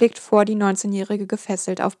und schlägt vor, die 19-Jährige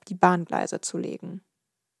gefesselt auf die Bahngleise zu legen.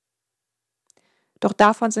 Doch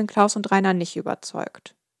davon sind Klaus und Rainer nicht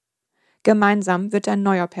überzeugt. Gemeinsam wird ein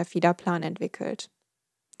neuer perfider Plan entwickelt.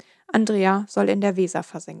 Andrea soll in der Weser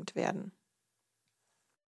versenkt werden.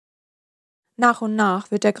 Nach und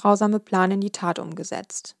nach wird der grausame Plan in die Tat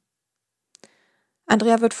umgesetzt.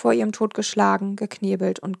 Andrea wird vor ihrem Tod geschlagen,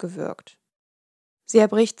 geknebelt und gewürgt. Sie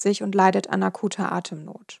erbricht sich und leidet an akuter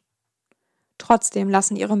Atemnot. Trotzdem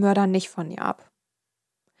lassen ihre Mörder nicht von ihr ab.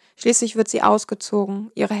 Schließlich wird sie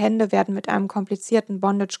ausgezogen, ihre Hände werden mit einem komplizierten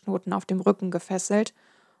Bondageknoten auf dem Rücken gefesselt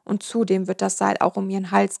und zudem wird das Seil auch um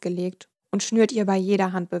ihren Hals gelegt und schnürt ihr bei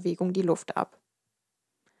jeder Handbewegung die Luft ab.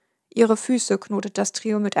 Ihre Füße knotet das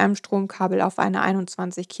Trio mit einem Stromkabel auf eine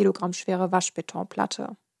 21 Kilogramm schwere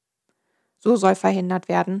Waschbetonplatte. So soll verhindert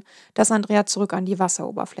werden, dass Andrea zurück an die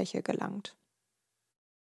Wasseroberfläche gelangt.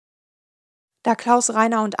 Da Klaus,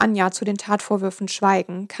 Rainer und Anja zu den Tatvorwürfen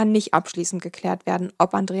schweigen, kann nicht abschließend geklärt werden,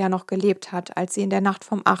 ob Andrea noch gelebt hat, als sie in der Nacht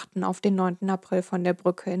vom 8. auf den 9. April von der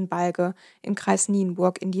Brücke in Balge im Kreis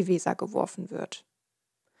Nienburg in die Weser geworfen wird.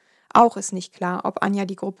 Auch ist nicht klar, ob Anja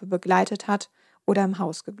die Gruppe begleitet hat oder im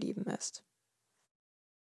Haus geblieben ist.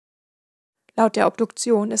 Laut der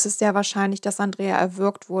Obduktion ist es sehr wahrscheinlich, dass Andrea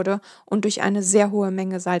erwürgt wurde und durch eine sehr hohe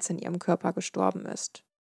Menge Salz in ihrem Körper gestorben ist.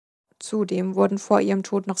 Zudem wurden vor ihrem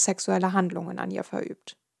Tod noch sexuelle Handlungen an ihr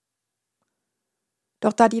verübt.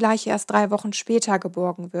 Doch da die Leiche erst 3 Wochen später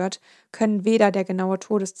geborgen wird, können weder der genaue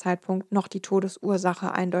Todeszeitpunkt noch die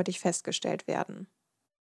Todesursache eindeutig festgestellt werden.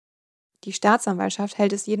 Die Staatsanwaltschaft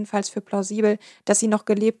hält es jedenfalls für plausibel, dass sie noch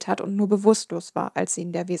gelebt hat und nur bewusstlos war, als sie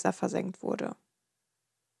in der Weser versenkt wurde.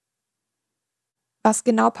 Was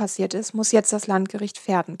genau passiert ist, muss jetzt das Landgericht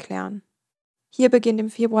Verden klären. Hier beginnt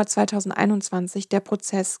im Februar 2021 der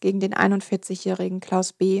Prozess gegen den 41-jährigen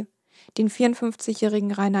Klaus B., den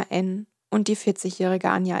 54-jährigen Rainer N. und die 40-jährige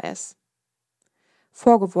Anja S.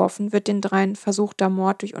 Vorgeworfen wird den dreien versuchter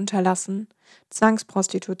Mord durch Unterlassen,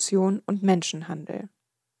 Zwangsprostitution und Menschenhandel.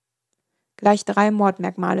 Gleich 3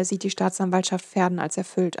 Mordmerkmale sieht die Staatsanwaltschaft Verden als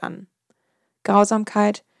erfüllt an: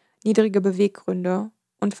 Grausamkeit, niedrige Beweggründe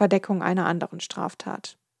und Verdeckung einer anderen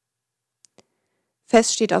Straftat.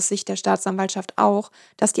 Fest steht aus Sicht der Staatsanwaltschaft auch,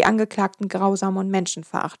 dass die Angeklagten grausam und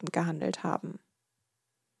menschenverachtend gehandelt haben.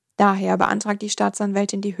 Daher beantragt die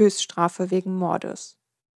Staatsanwältin die Höchststrafe wegen Mordes.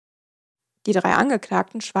 Die 3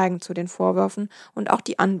 Angeklagten schweigen zu den Vorwürfen und auch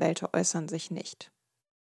die Anwälte äußern sich nicht.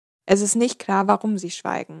 Es ist nicht klar, warum sie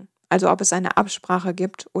schweigen, also ob es eine Absprache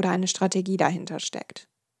gibt oder eine Strategie dahinter steckt.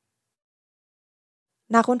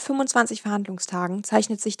 Nach rund 25 Verhandlungstagen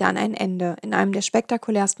zeichnet sich dann ein Ende in einem der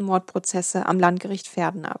spektakulärsten Mordprozesse am Landgericht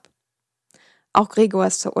Verden ab. Auch Gregor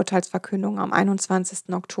ist zur Urteilsverkündung am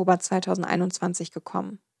 21. Oktober 2021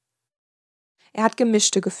 gekommen. Er hat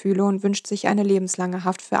gemischte Gefühle und wünscht sich eine lebenslange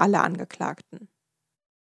Haft für alle Angeklagten.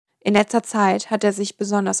 In letzter Zeit hat er sich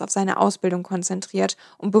besonders auf seine Ausbildung konzentriert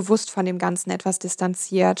und bewusst von dem Ganzen etwas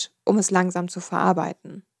distanziert, um es langsam zu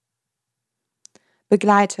verarbeiten.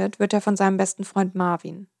 Begleitet wird er von seinem besten Freund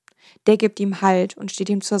Marvin. Der gibt ihm Halt und steht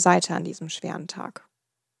ihm zur Seite an diesem schweren Tag.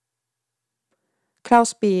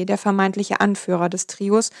 Klaus B., der vermeintliche Anführer des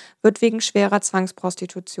Trios, wird wegen schwerer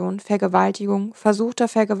Zwangsprostitution, Vergewaltigung, versuchter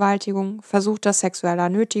sexueller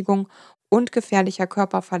Nötigung und gefährlicher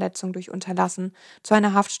Körperverletzung durch Unterlassen zu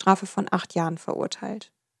einer Haftstrafe von 8 Jahren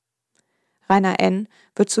verurteilt. Rainer N.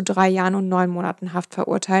 wird zu 3 Jahren und 9 Monaten Haft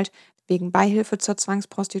verurteilt, wegen Beihilfe zur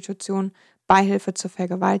Zwangsprostitution, Beihilfe zur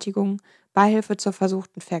Vergewaltigung, Beihilfe zur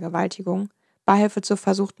versuchten Vergewaltigung, Beihilfe zur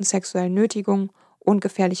versuchten sexuellen Nötigung und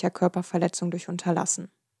gefährlicher Körperverletzung durch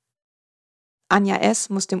Unterlassen. Anja S.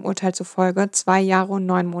 muss dem Urteil zufolge 2 Jahre und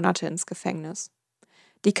 9 Monate ins Gefängnis.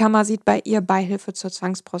 Die Kammer sieht bei ihr Beihilfe zur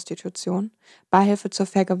Zwangsprostitution, Beihilfe zur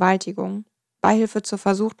Vergewaltigung, Beihilfe zur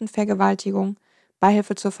versuchten Vergewaltigung,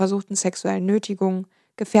 Beihilfe zur versuchten sexuellen Nötigung,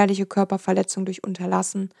 gefährliche Körperverletzung durch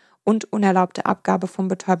Unterlassen und unerlaubte Abgabe von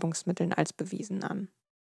Betäubungsmitteln als bewiesen an.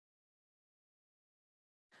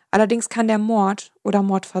 Allerdings kann der Mord oder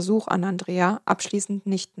Mordversuch an Andrea abschließend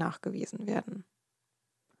nicht nachgewiesen werden.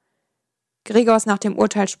 Gregor ist nach dem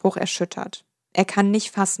Urteilsspruch erschüttert. Er kann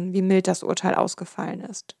nicht fassen, wie mild das Urteil ausgefallen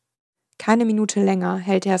ist. Keine Minute länger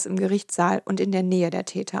hält er es im Gerichtssaal und in der Nähe der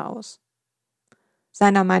Täter aus.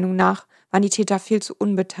 Seiner Meinung nach waren die Täter viel zu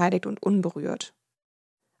unbeteiligt und unberührt.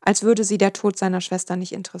 Als würde sie der Tod seiner Schwester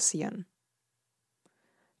nicht interessieren.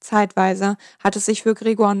 Zeitweise hat es sich für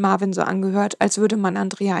Gregor und Marvin so angehört, als würde man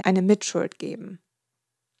Andrea eine Mitschuld geben.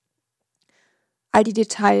 All die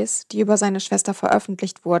Details, die über seine Schwester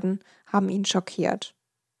veröffentlicht wurden, haben ihn schockiert.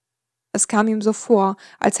 Es kam ihm so vor,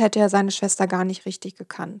 als hätte er seine Schwester gar nicht richtig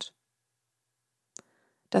gekannt.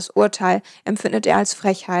 Das Urteil empfindet er als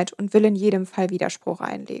Frechheit und will in jedem Fall Widerspruch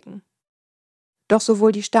einlegen. Doch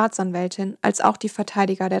sowohl die Staatsanwältin als auch die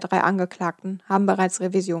Verteidiger der 3 Angeklagten haben bereits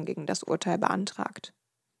Revision gegen das Urteil beantragt.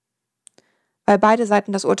 Weil beide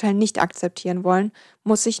Seiten das Urteil nicht akzeptieren wollen,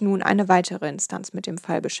 muss sich nun eine weitere Instanz mit dem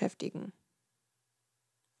Fall beschäftigen.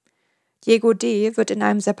 Diego D. wird in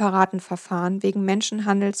einem separaten Verfahren wegen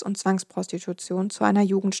Menschenhandels und Zwangsprostitution zu einer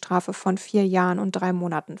Jugendstrafe von 4 Jahren und 3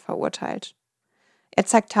 Monaten verurteilt. Er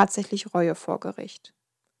zeigt tatsächlich Reue vor Gericht.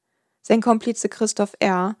 Sein Komplize Christoph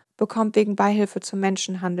R. bekommt wegen Beihilfe zum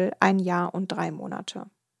Menschenhandel 1 Jahr und 3 Monate.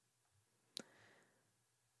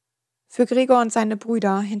 Für Gregor und seine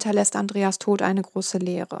Brüder hinterlässt Andreas Tod eine große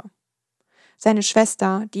Leere. Seine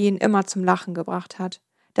Schwester, die ihn immer zum Lachen gebracht hat,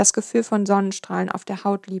 das Gefühl von Sonnenstrahlen auf der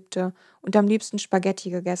Haut liebte und am liebsten Spaghetti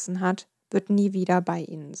gegessen hat, wird nie wieder bei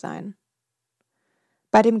ihnen sein.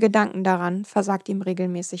 Bei dem Gedanken daran versagt ihm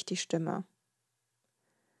regelmäßig die Stimme.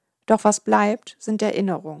 Doch was bleibt, sind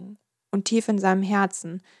Erinnerungen, und tief in seinem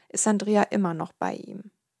Herzen ist Andrea immer noch bei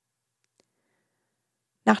ihm.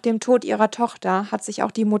 Nach dem Tod ihrer Tochter hat sich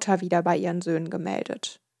auch die Mutter wieder bei ihren Söhnen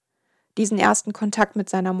gemeldet. Diesen ersten Kontakt mit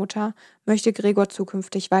seiner Mutter möchte Gregor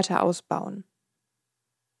zukünftig weiter ausbauen.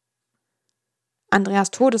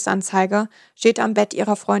 Andreas Todesanzeige steht am Bett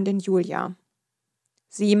ihrer Freundin Julia.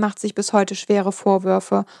 Sie macht sich bis heute schwere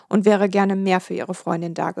Vorwürfe und wäre gerne mehr für ihre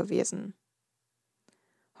Freundin dagewesen.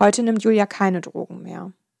 Heute nimmt Julia keine Drogen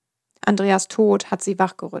mehr. Andreas Tod hat sie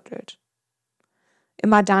wachgerüttelt.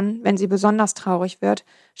 Immer dann, wenn sie besonders traurig wird,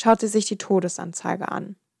 schaut sie sich die Todesanzeige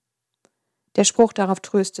an. Der Spruch darauf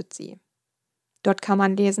tröstet sie. Dort kann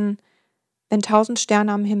man lesen: Wenn 1000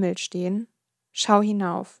 Sterne am Himmel stehen, schau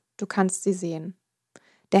hinauf, du kannst sie sehen.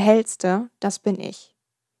 Der hellste, das bin ich.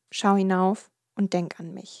 Schau hinauf und denk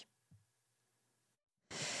an mich.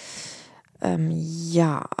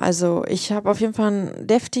 Ja, also ich habe auf jeden Fall einen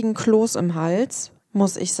deftigen Kloß im Hals,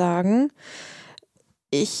 muss ich sagen.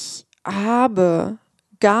 Ich habe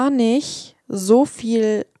gar nicht so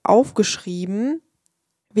viel aufgeschrieben,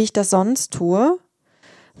 wie ich das sonst tue,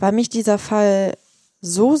 weil mich dieser Fall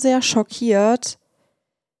so sehr schockiert,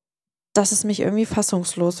 dass es mich irgendwie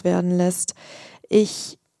fassungslos werden lässt.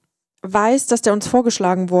 Ich weiß, dass der uns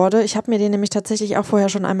vorgeschlagen wurde. Ich habe mir den nämlich tatsächlich auch vorher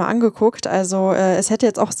schon einmal angeguckt. Also es hätte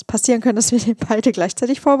jetzt auch passieren können, dass wir den beide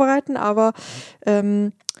gleichzeitig vorbereiten, aber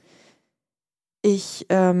ich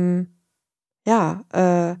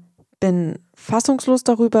bin fassungslos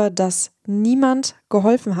darüber, dass niemand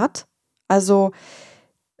geholfen hat. Also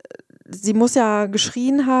sie muss ja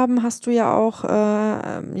geschrien haben, hast du ja auch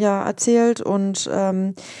erzählt, und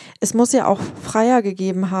es muss ja auch Freier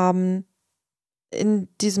gegeben haben in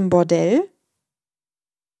diesem Bordell,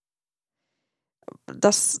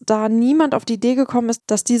 dass da niemand auf die Idee gekommen ist,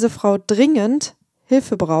 dass diese Frau dringend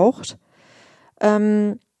Hilfe braucht.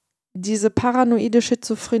 Diese paranoide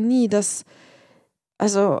Schizophrenie,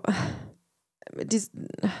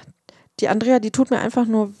 die Andrea, die tut mir einfach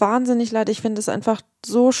nur wahnsinnig leid. Ich finde es einfach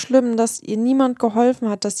so schlimm, dass ihr niemand geholfen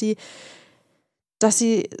hat, dass sie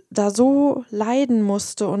da so leiden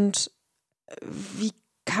musste. Und wie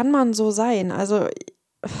kann man so sein? Also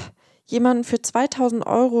jemanden für 2000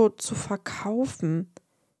 Euro zu verkaufen,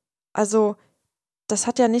 also das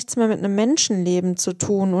hat ja nichts mehr mit einem Menschenleben zu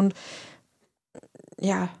tun. Und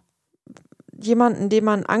ja, jemanden, den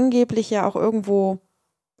man angeblich ja auch irgendwo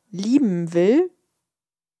lieben will,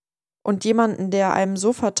 und jemanden, der einem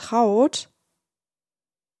so vertraut,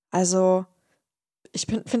 also ich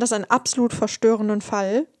finde das einen absolut verstörenden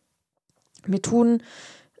Fall. Mir tun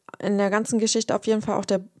in der ganzen Geschichte auf jeden Fall auch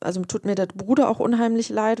tut mir der Bruder auch unheimlich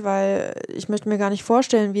leid, weil ich möchte mir gar nicht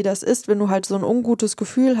vorstellen, wie das ist, wenn du halt so ein ungutes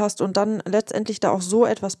Gefühl hast und dann letztendlich da auch so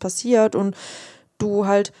etwas passiert und du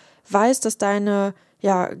halt weißt, dass deine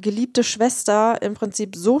geliebte Schwester im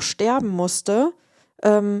Prinzip so sterben musste,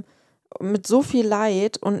 mit so viel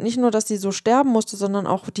Leid, und nicht nur, dass sie so sterben musste, sondern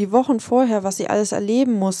auch die Wochen vorher, was sie alles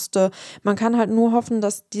erleben musste. Man kann halt nur hoffen,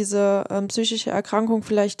 dass diese psychische Erkrankung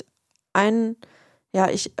vielleicht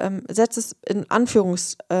ich setze es in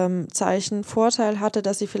Anführungszeichen, Vorteil hatte,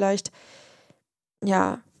 dass sie vielleicht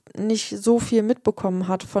nicht so viel mitbekommen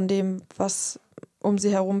hat von dem, was um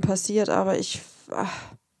sie herum passiert, aber ich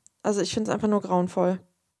finde es einfach nur grauenvoll.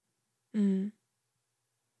 Mhm.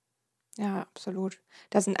 Ja, absolut.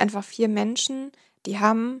 Da sind einfach 4 Menschen, die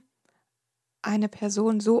haben eine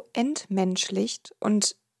Person so entmenschlicht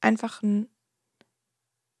und einfach ein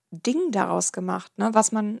Ding daraus gemacht, ne,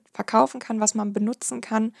 was man verkaufen kann, was man benutzen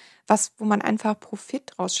kann, wo man einfach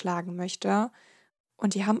Profit draus schlagen möchte.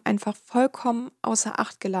 Und die haben einfach vollkommen außer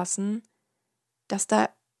Acht gelassen, dass da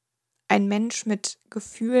ein Mensch mit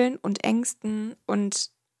Gefühlen und Ängsten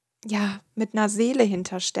und mit einer Seele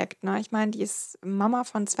hintersteckt, ne? Ich meine, die ist Mama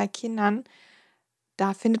von 2 Kindern.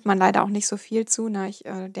 Da findet man leider auch nicht so viel zu, ne? Ich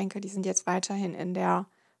denke, die sind jetzt weiterhin in der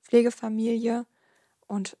Pflegefamilie.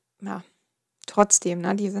 Und ja, trotzdem,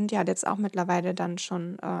 ne, die sind ja jetzt auch mittlerweile dann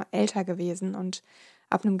schon älter gewesen, und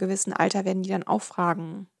ab einem gewissen Alter werden die dann auch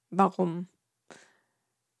fragen, warum,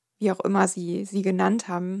 wie auch immer sie genannt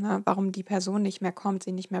haben, ne, warum die Person nicht mehr kommt,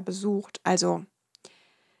 sie nicht mehr besucht. Also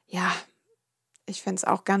ja, ich finde es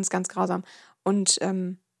auch ganz, ganz grausam. Und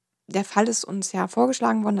der Fall ist uns ja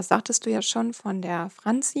vorgeschlagen worden, das sagtest du ja schon, von der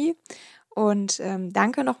Franzi. Und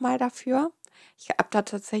danke nochmal dafür. Ich habe da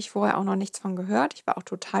tatsächlich vorher auch noch nichts von gehört. Ich war auch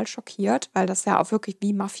total schockiert, weil das ja auch wirklich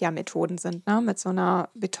wie Mafia-Methoden sind, ne? Mit so einer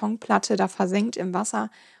Betonplatte da versenkt im Wasser.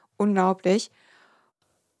 Unglaublich.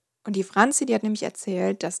 Und die Franzi, die hat nämlich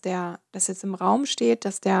erzählt, dass jetzt im Raum steht,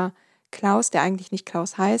 dass der Klaus, der eigentlich nicht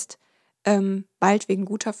Klaus heißt, bald wegen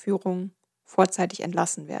guter Führung vorzeitig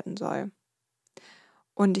entlassen werden soll.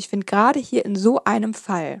 Und ich finde gerade hier in so einem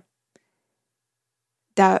Fall,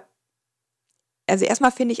 also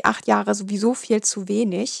erstmal finde ich 8 Jahre sowieso viel zu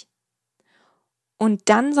wenig. Und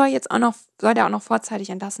dann soll der auch noch vorzeitig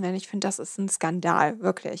entlassen werden. Ich finde, das ist ein Skandal,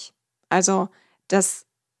 wirklich. Also das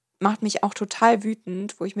macht mich auch total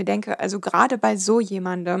wütend, wo ich mir denke, also gerade bei so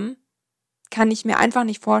jemandem kann ich mir einfach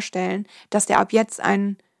nicht vorstellen, dass der ab jetzt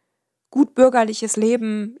ein gut bürgerliches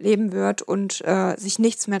Leben leben wird und sich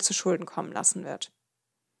nichts mehr zu Schulden kommen lassen wird.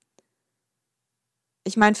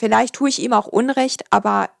 Ich meine, vielleicht tue ich ihm auch Unrecht,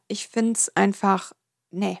 aber ich finde es einfach,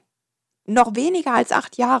 nee, noch weniger als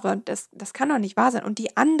 8 Jahre. Das kann doch nicht wahr sein. Und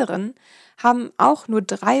die anderen haben auch nur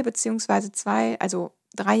 3 beziehungsweise 2, also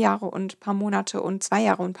 3 Jahre und ein paar Monate und 2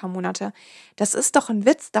 Jahre und ein paar Monate. Das ist doch ein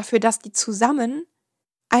Witz dafür, dass die zusammen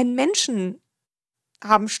einen Menschen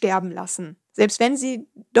haben sterben lassen. Selbst wenn sie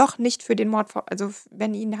doch nicht für den Mord, also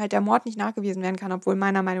wenn ihnen halt der Mord nicht nachgewiesen werden kann, obwohl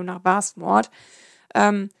meiner Meinung nach war es Mord,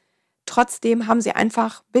 trotzdem haben sie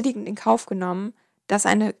einfach billigend in Kauf genommen, dass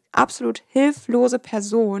eine absolut hilflose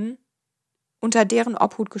Person unter deren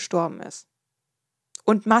Obhut gestorben ist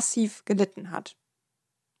und massiv gelitten hat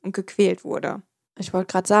und gequält wurde. Ich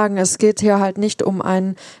wollte gerade sagen, es geht hier halt nicht um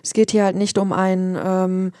einen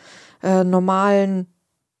normalen,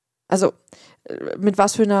 also mit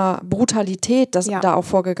was für einer Brutalität das da auch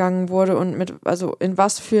vorgegangen wurde und also in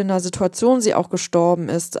was für einer Situation sie auch gestorben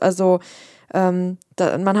ist. Also man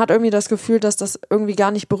hat irgendwie das Gefühl, dass das irgendwie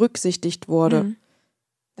gar nicht berücksichtigt wurde.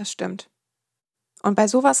 Das stimmt. Und bei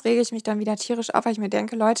sowas rege ich mich dann wieder tierisch auf, weil ich mir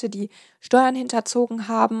denke, Leute, die Steuern hinterzogen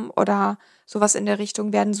haben oder sowas in der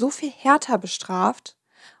Richtung, werden so viel härter bestraft.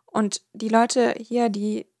 Und die Leute hier,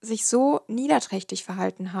 die sich so niederträchtig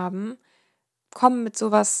verhalten haben, kommen mit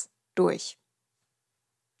sowas durch.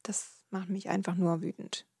 Das macht mich einfach nur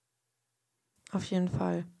wütend. Auf jeden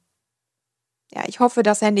Fall. Ja, ich hoffe,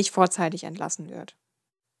 dass er nicht vorzeitig entlassen wird.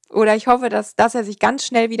 Oder ich hoffe, dass er sich ganz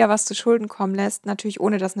schnell wieder was zu Schulden kommen lässt, natürlich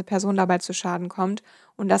ohne, dass eine Person dabei zu Schaden kommt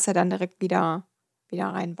und dass er dann direkt wieder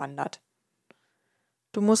reinwandert.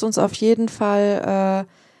 Du musst uns auf jeden Fall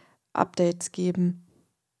Updates geben.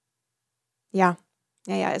 Ja,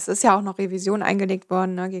 es ist ja auch noch Revision eingelegt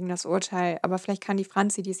worden, ne, gegen das Urteil, aber vielleicht kann die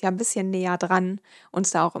Franzi, die ist ja ein bisschen näher dran,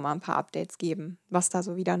 uns da auch immer ein paar Updates geben, was da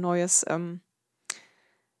so wieder Neues im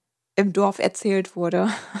Dorf erzählt wurde.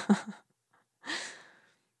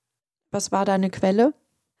 Was war deine Quelle?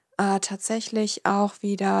 Tatsächlich auch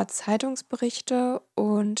wieder Zeitungsberichte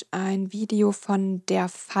und ein Video von Der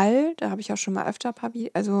Fall. Da habe ich auch schon mal öfter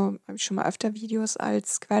Videos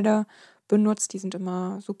als Quelle benutzt. Die sind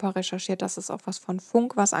immer super recherchiert. Das ist auch was von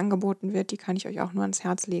Funk, was angeboten wird. Die kann ich euch auch nur ans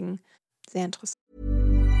Herz legen. Sehr interessant.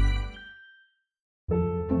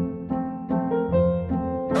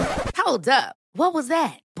 Hold up. What was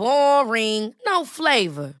that? Boring. No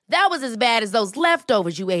flavor. That was as bad as those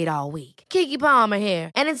leftovers you ate all week. Keke Palmer here,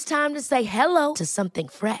 and it's time to say hello to something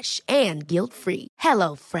fresh and guilt-free.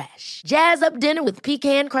 HelloFresh. Jazz up dinner with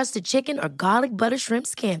pecan-crusted chicken or garlic butter shrimp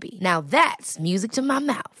scampi. Now that's music to my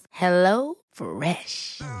mouth.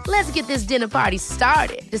 HelloFresh. Let's get this dinner party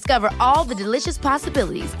started. Discover all the delicious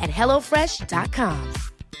possibilities at hellofresh.com.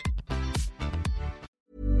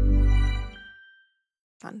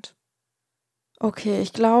 Okay,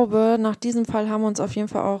 ich glaube, nach diesem Fall haben wir uns auf jeden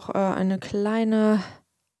Fall auch ein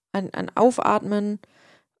Aufatmen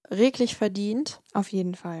reglich verdient. Auf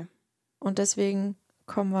jeden Fall. Und deswegen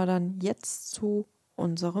kommen wir dann jetzt zu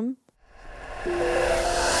unserem...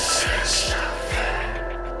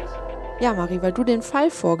 Ja, Marie, weil du den Fall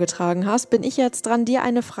vorgetragen hast, bin ich jetzt dran, dir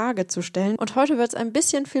eine Frage zu stellen. Und heute wird es ein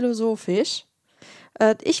bisschen philosophisch.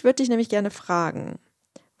 Ich würde dich nämlich gerne fragen,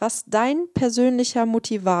 was dein persönlicher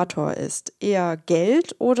Motivator ist. Eher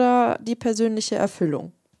Geld oder die persönliche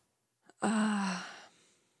Erfüllung?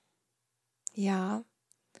 Ja.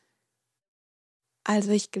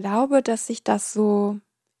 Also ich glaube, dass sich das so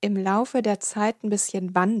im Laufe der Zeit ein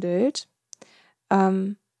bisschen wandelt.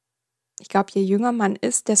 Ich glaube, je jünger man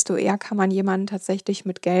ist, desto eher kann man jemanden tatsächlich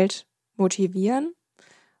mit Geld motivieren.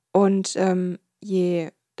 Und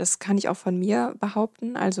das kann ich auch von mir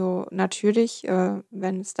behaupten. Also natürlich,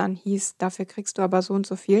 wenn es dann hieß, dafür kriegst du aber so und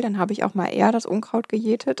so viel, dann habe ich auch mal eher das Unkraut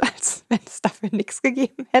gejätet, als wenn es dafür nichts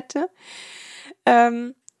gegeben hätte.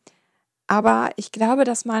 Aber ich glaube,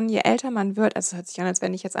 dass man, je älter man wird, also es hört sich an, als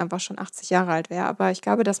wenn ich jetzt einfach schon 80 Jahre alt wäre, aber ich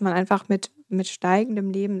glaube, dass man einfach mit steigendem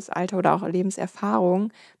Lebensalter oder auch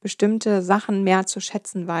Lebenserfahrung bestimmte Sachen mehr zu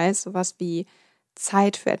schätzen weiß, sowas wie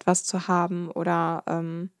Zeit für etwas zu haben oder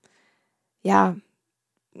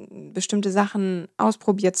bestimmte Sachen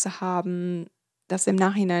ausprobiert zu haben, das im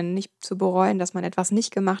Nachhinein nicht zu bereuen, dass man etwas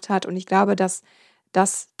nicht gemacht hat. Und ich glaube, dass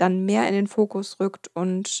das dann mehr in den Fokus rückt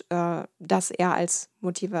und dass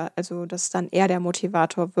dann er der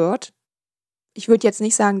Motivator wird. Ich würde jetzt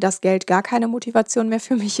nicht sagen, dass Geld gar keine Motivation mehr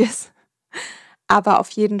für mich ist, aber auf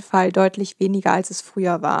jeden Fall deutlich weniger, als es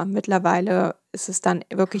früher war. Mittlerweile ist es dann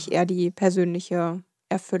wirklich eher die persönliche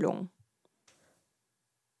Erfüllung.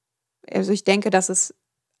 Also ich denke, dass es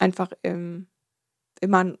einfach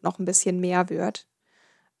immer noch ein bisschen mehr wird.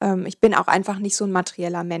 Ich bin auch einfach nicht so ein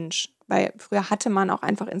materieller Mensch, weil früher hatte man auch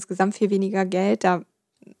einfach insgesamt viel weniger Geld, da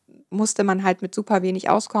musste man halt mit super wenig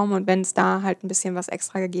auskommen und wenn es da halt ein bisschen was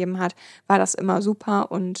extra gegeben hat, war das immer super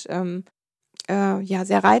und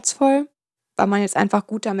sehr reizvoll. weil man jetzt einfach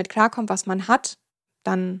gut damit klarkommt, was man hat,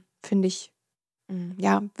 dann finde ich,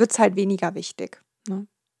 wird es halt weniger wichtig. Ne?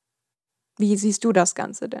 Wie siehst du das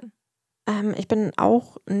Ganze denn? Ich bin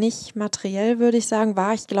auch nicht materiell, würde ich sagen,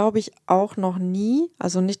 war ich, glaube ich, auch noch nie.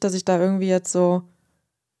 Also nicht, dass ich da irgendwie jetzt so,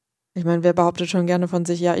 ich meine, wer behauptet schon gerne von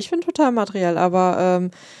sich, ja, ich bin total materiell,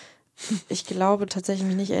 aber ich glaube tatsächlich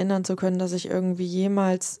mich nicht erinnern zu können, dass ich irgendwie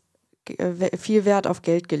jemals viel Wert auf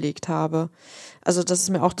Geld gelegt habe. Also das ist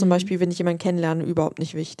mir auch zum Beispiel, wenn ich jemanden kennenlerne, überhaupt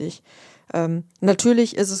nicht wichtig.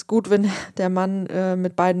 Natürlich ist es gut, wenn der Mann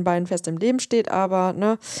mit beiden Beinen fest im Leben steht, aber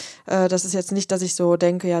ne, das ist jetzt nicht, dass ich so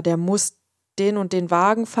denke, ja, der muss den und den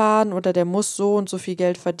Wagen fahren oder der muss so und so viel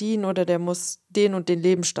Geld verdienen oder der muss den und den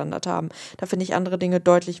Lebensstandard haben. Da finde ich andere Dinge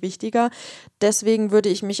deutlich wichtiger. Deswegen würde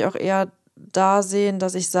ich mich auch eher da sehen,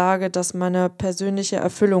 dass ich sage, dass meine persönliche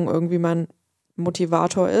Erfüllung irgendwie mein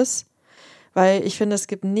Motivator ist. Weil ich finde, es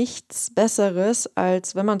gibt nichts Besseres,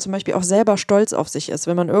 als wenn man zum Beispiel auch selber stolz auf sich ist.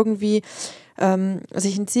 Wenn man irgendwie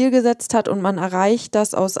sich ein Ziel gesetzt hat und man erreicht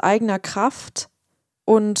das aus eigener Kraft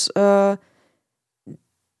und diese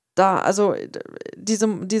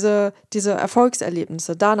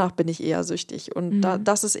Erfolgserlebnisse, danach bin ich eher süchtig. Und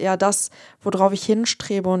das ist eher das, worauf ich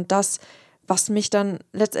hinstrebe und das, was mich dann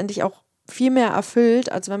letztendlich auch viel mehr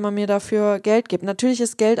erfüllt, als wenn man mir dafür Geld gibt. Natürlich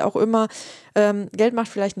ist Geld auch immer, Geld macht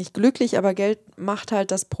vielleicht nicht glücklich, aber Geld macht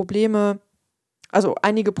halt, dass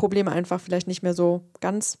einige Probleme einfach vielleicht nicht mehr so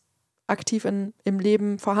ganz aktiv im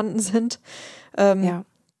Leben vorhanden sind. Ja,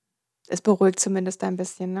 es beruhigt zumindest ein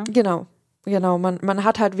bisschen, ne? Genau, man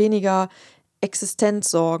hat halt weniger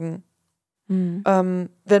Existenzsorgen,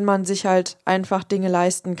 wenn man sich halt einfach Dinge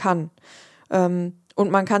leisten kann. Und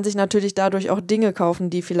man kann sich natürlich dadurch auch Dinge kaufen,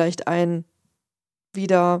 die vielleicht einen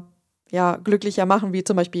wieder glücklicher machen, wie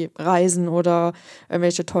zum Beispiel Reisen oder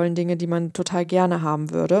irgendwelche tollen Dinge, die man total gerne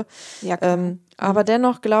haben würde. Ja, klar. Aber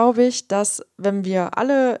dennoch glaube ich, dass, wenn wir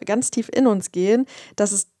alle ganz tief in uns gehen,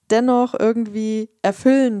 dass es dennoch irgendwie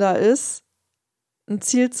erfüllender ist, ein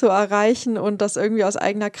Ziel zu erreichen und das irgendwie aus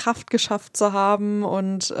eigener Kraft geschafft zu haben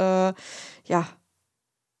und Ja,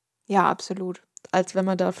 absolut. Als wenn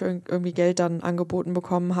man dafür irgendwie Geld dann angeboten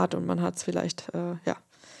bekommen hat und man hat es vielleicht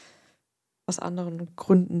aus anderen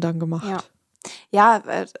Gründen dann gemacht. Ja,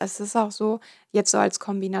 es ist auch so, jetzt so als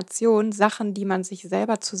Kombination, Sachen, die man sich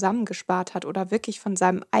selber zusammengespart hat oder wirklich von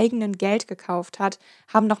seinem eigenen Geld gekauft hat,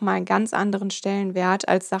 haben nochmal einen ganz anderen Stellenwert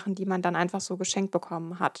als Sachen, die man dann einfach so geschenkt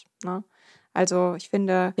bekommen hat. Ne? Also ich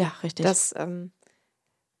finde, Ja, richtig. das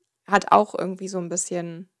hat auch irgendwie so ein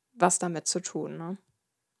bisschen was damit zu tun. Ne?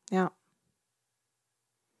 Ja.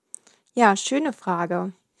 Ja, schöne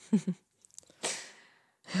Frage.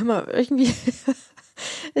 Hör mal, irgendwie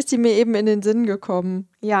ist die mir eben in den Sinn gekommen.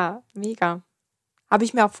 Ja, mega. Habe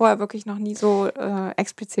ich mir auch vorher wirklich noch nie so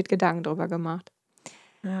explizit Gedanken drüber gemacht.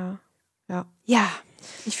 Ja. Ja,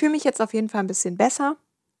 ich fühle mich jetzt auf jeden Fall ein bisschen besser,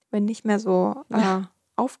 bin nicht mehr so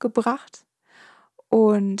aufgebracht.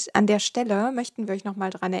 Und an der Stelle möchten wir euch nochmal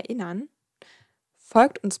dran erinnern,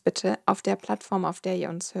 folgt uns bitte auf der Plattform, auf der ihr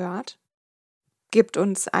uns hört. Gebt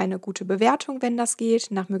uns eine gute Bewertung, wenn das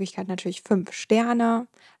geht. Nach Möglichkeit natürlich 5 Sterne.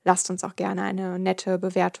 Lasst uns auch gerne eine nette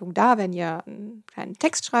Bewertung da, wenn ihr einen kleinen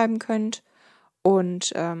Text schreiben könnt.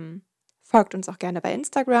 Und folgt uns auch gerne bei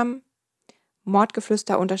Instagram.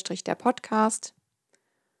 Mordgeflüster_der Podcast.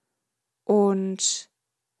 Und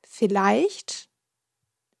vielleicht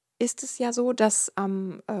ist es ja so, dass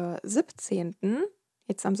am 17.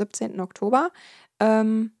 Oktober,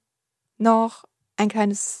 noch ein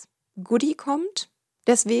kleines Goodie kommt.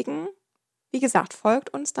 Deswegen, wie gesagt,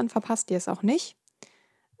 folgt uns, dann verpasst ihr es auch nicht.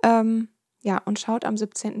 Und schaut am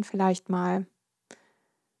 17. vielleicht mal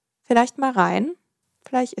rein.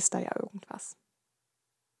 Vielleicht ist da ja irgendwas.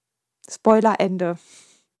 Spoiler-Ende.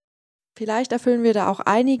 Vielleicht erfüllen wir da auch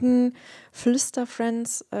einigen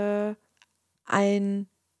Flüsterfriends einen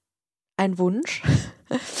Wunsch,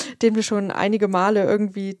 den wir schon einige Male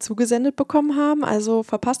irgendwie zugesendet bekommen haben. Also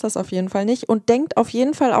verpasst das auf jeden Fall nicht. Und denkt auf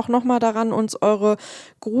jeden Fall auch nochmal daran, uns eure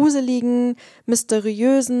gruseligen,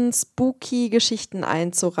 mysteriösen, spooky Geschichten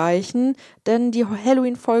einzureichen. Denn die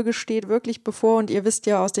Halloween-Folge steht wirklich bevor und ihr wisst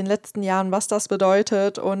ja aus den letzten Jahren, was das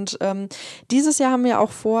bedeutet. Und dieses Jahr haben wir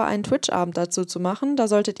auch vor, einen Twitch-Abend dazu zu machen. Da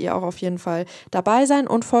solltet ihr auch auf jeden Fall dabei sein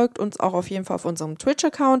und folgt uns auch auf jeden Fall auf unserem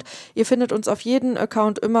Twitch-Account. Ihr findet uns auf jedem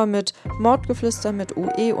Account immer mit Mordgeflüster mit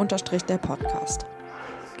UE_der Podcast.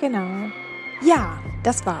 Genau. Ja,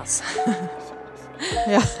 das war's.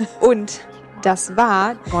 Ja. Und das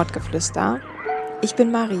war Mordgeflüster. Ich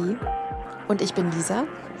bin Marie. Und ich bin Lisa.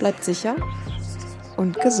 Bleibt sicher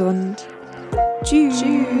und gesund. Tschüss.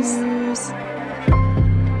 Tschüss.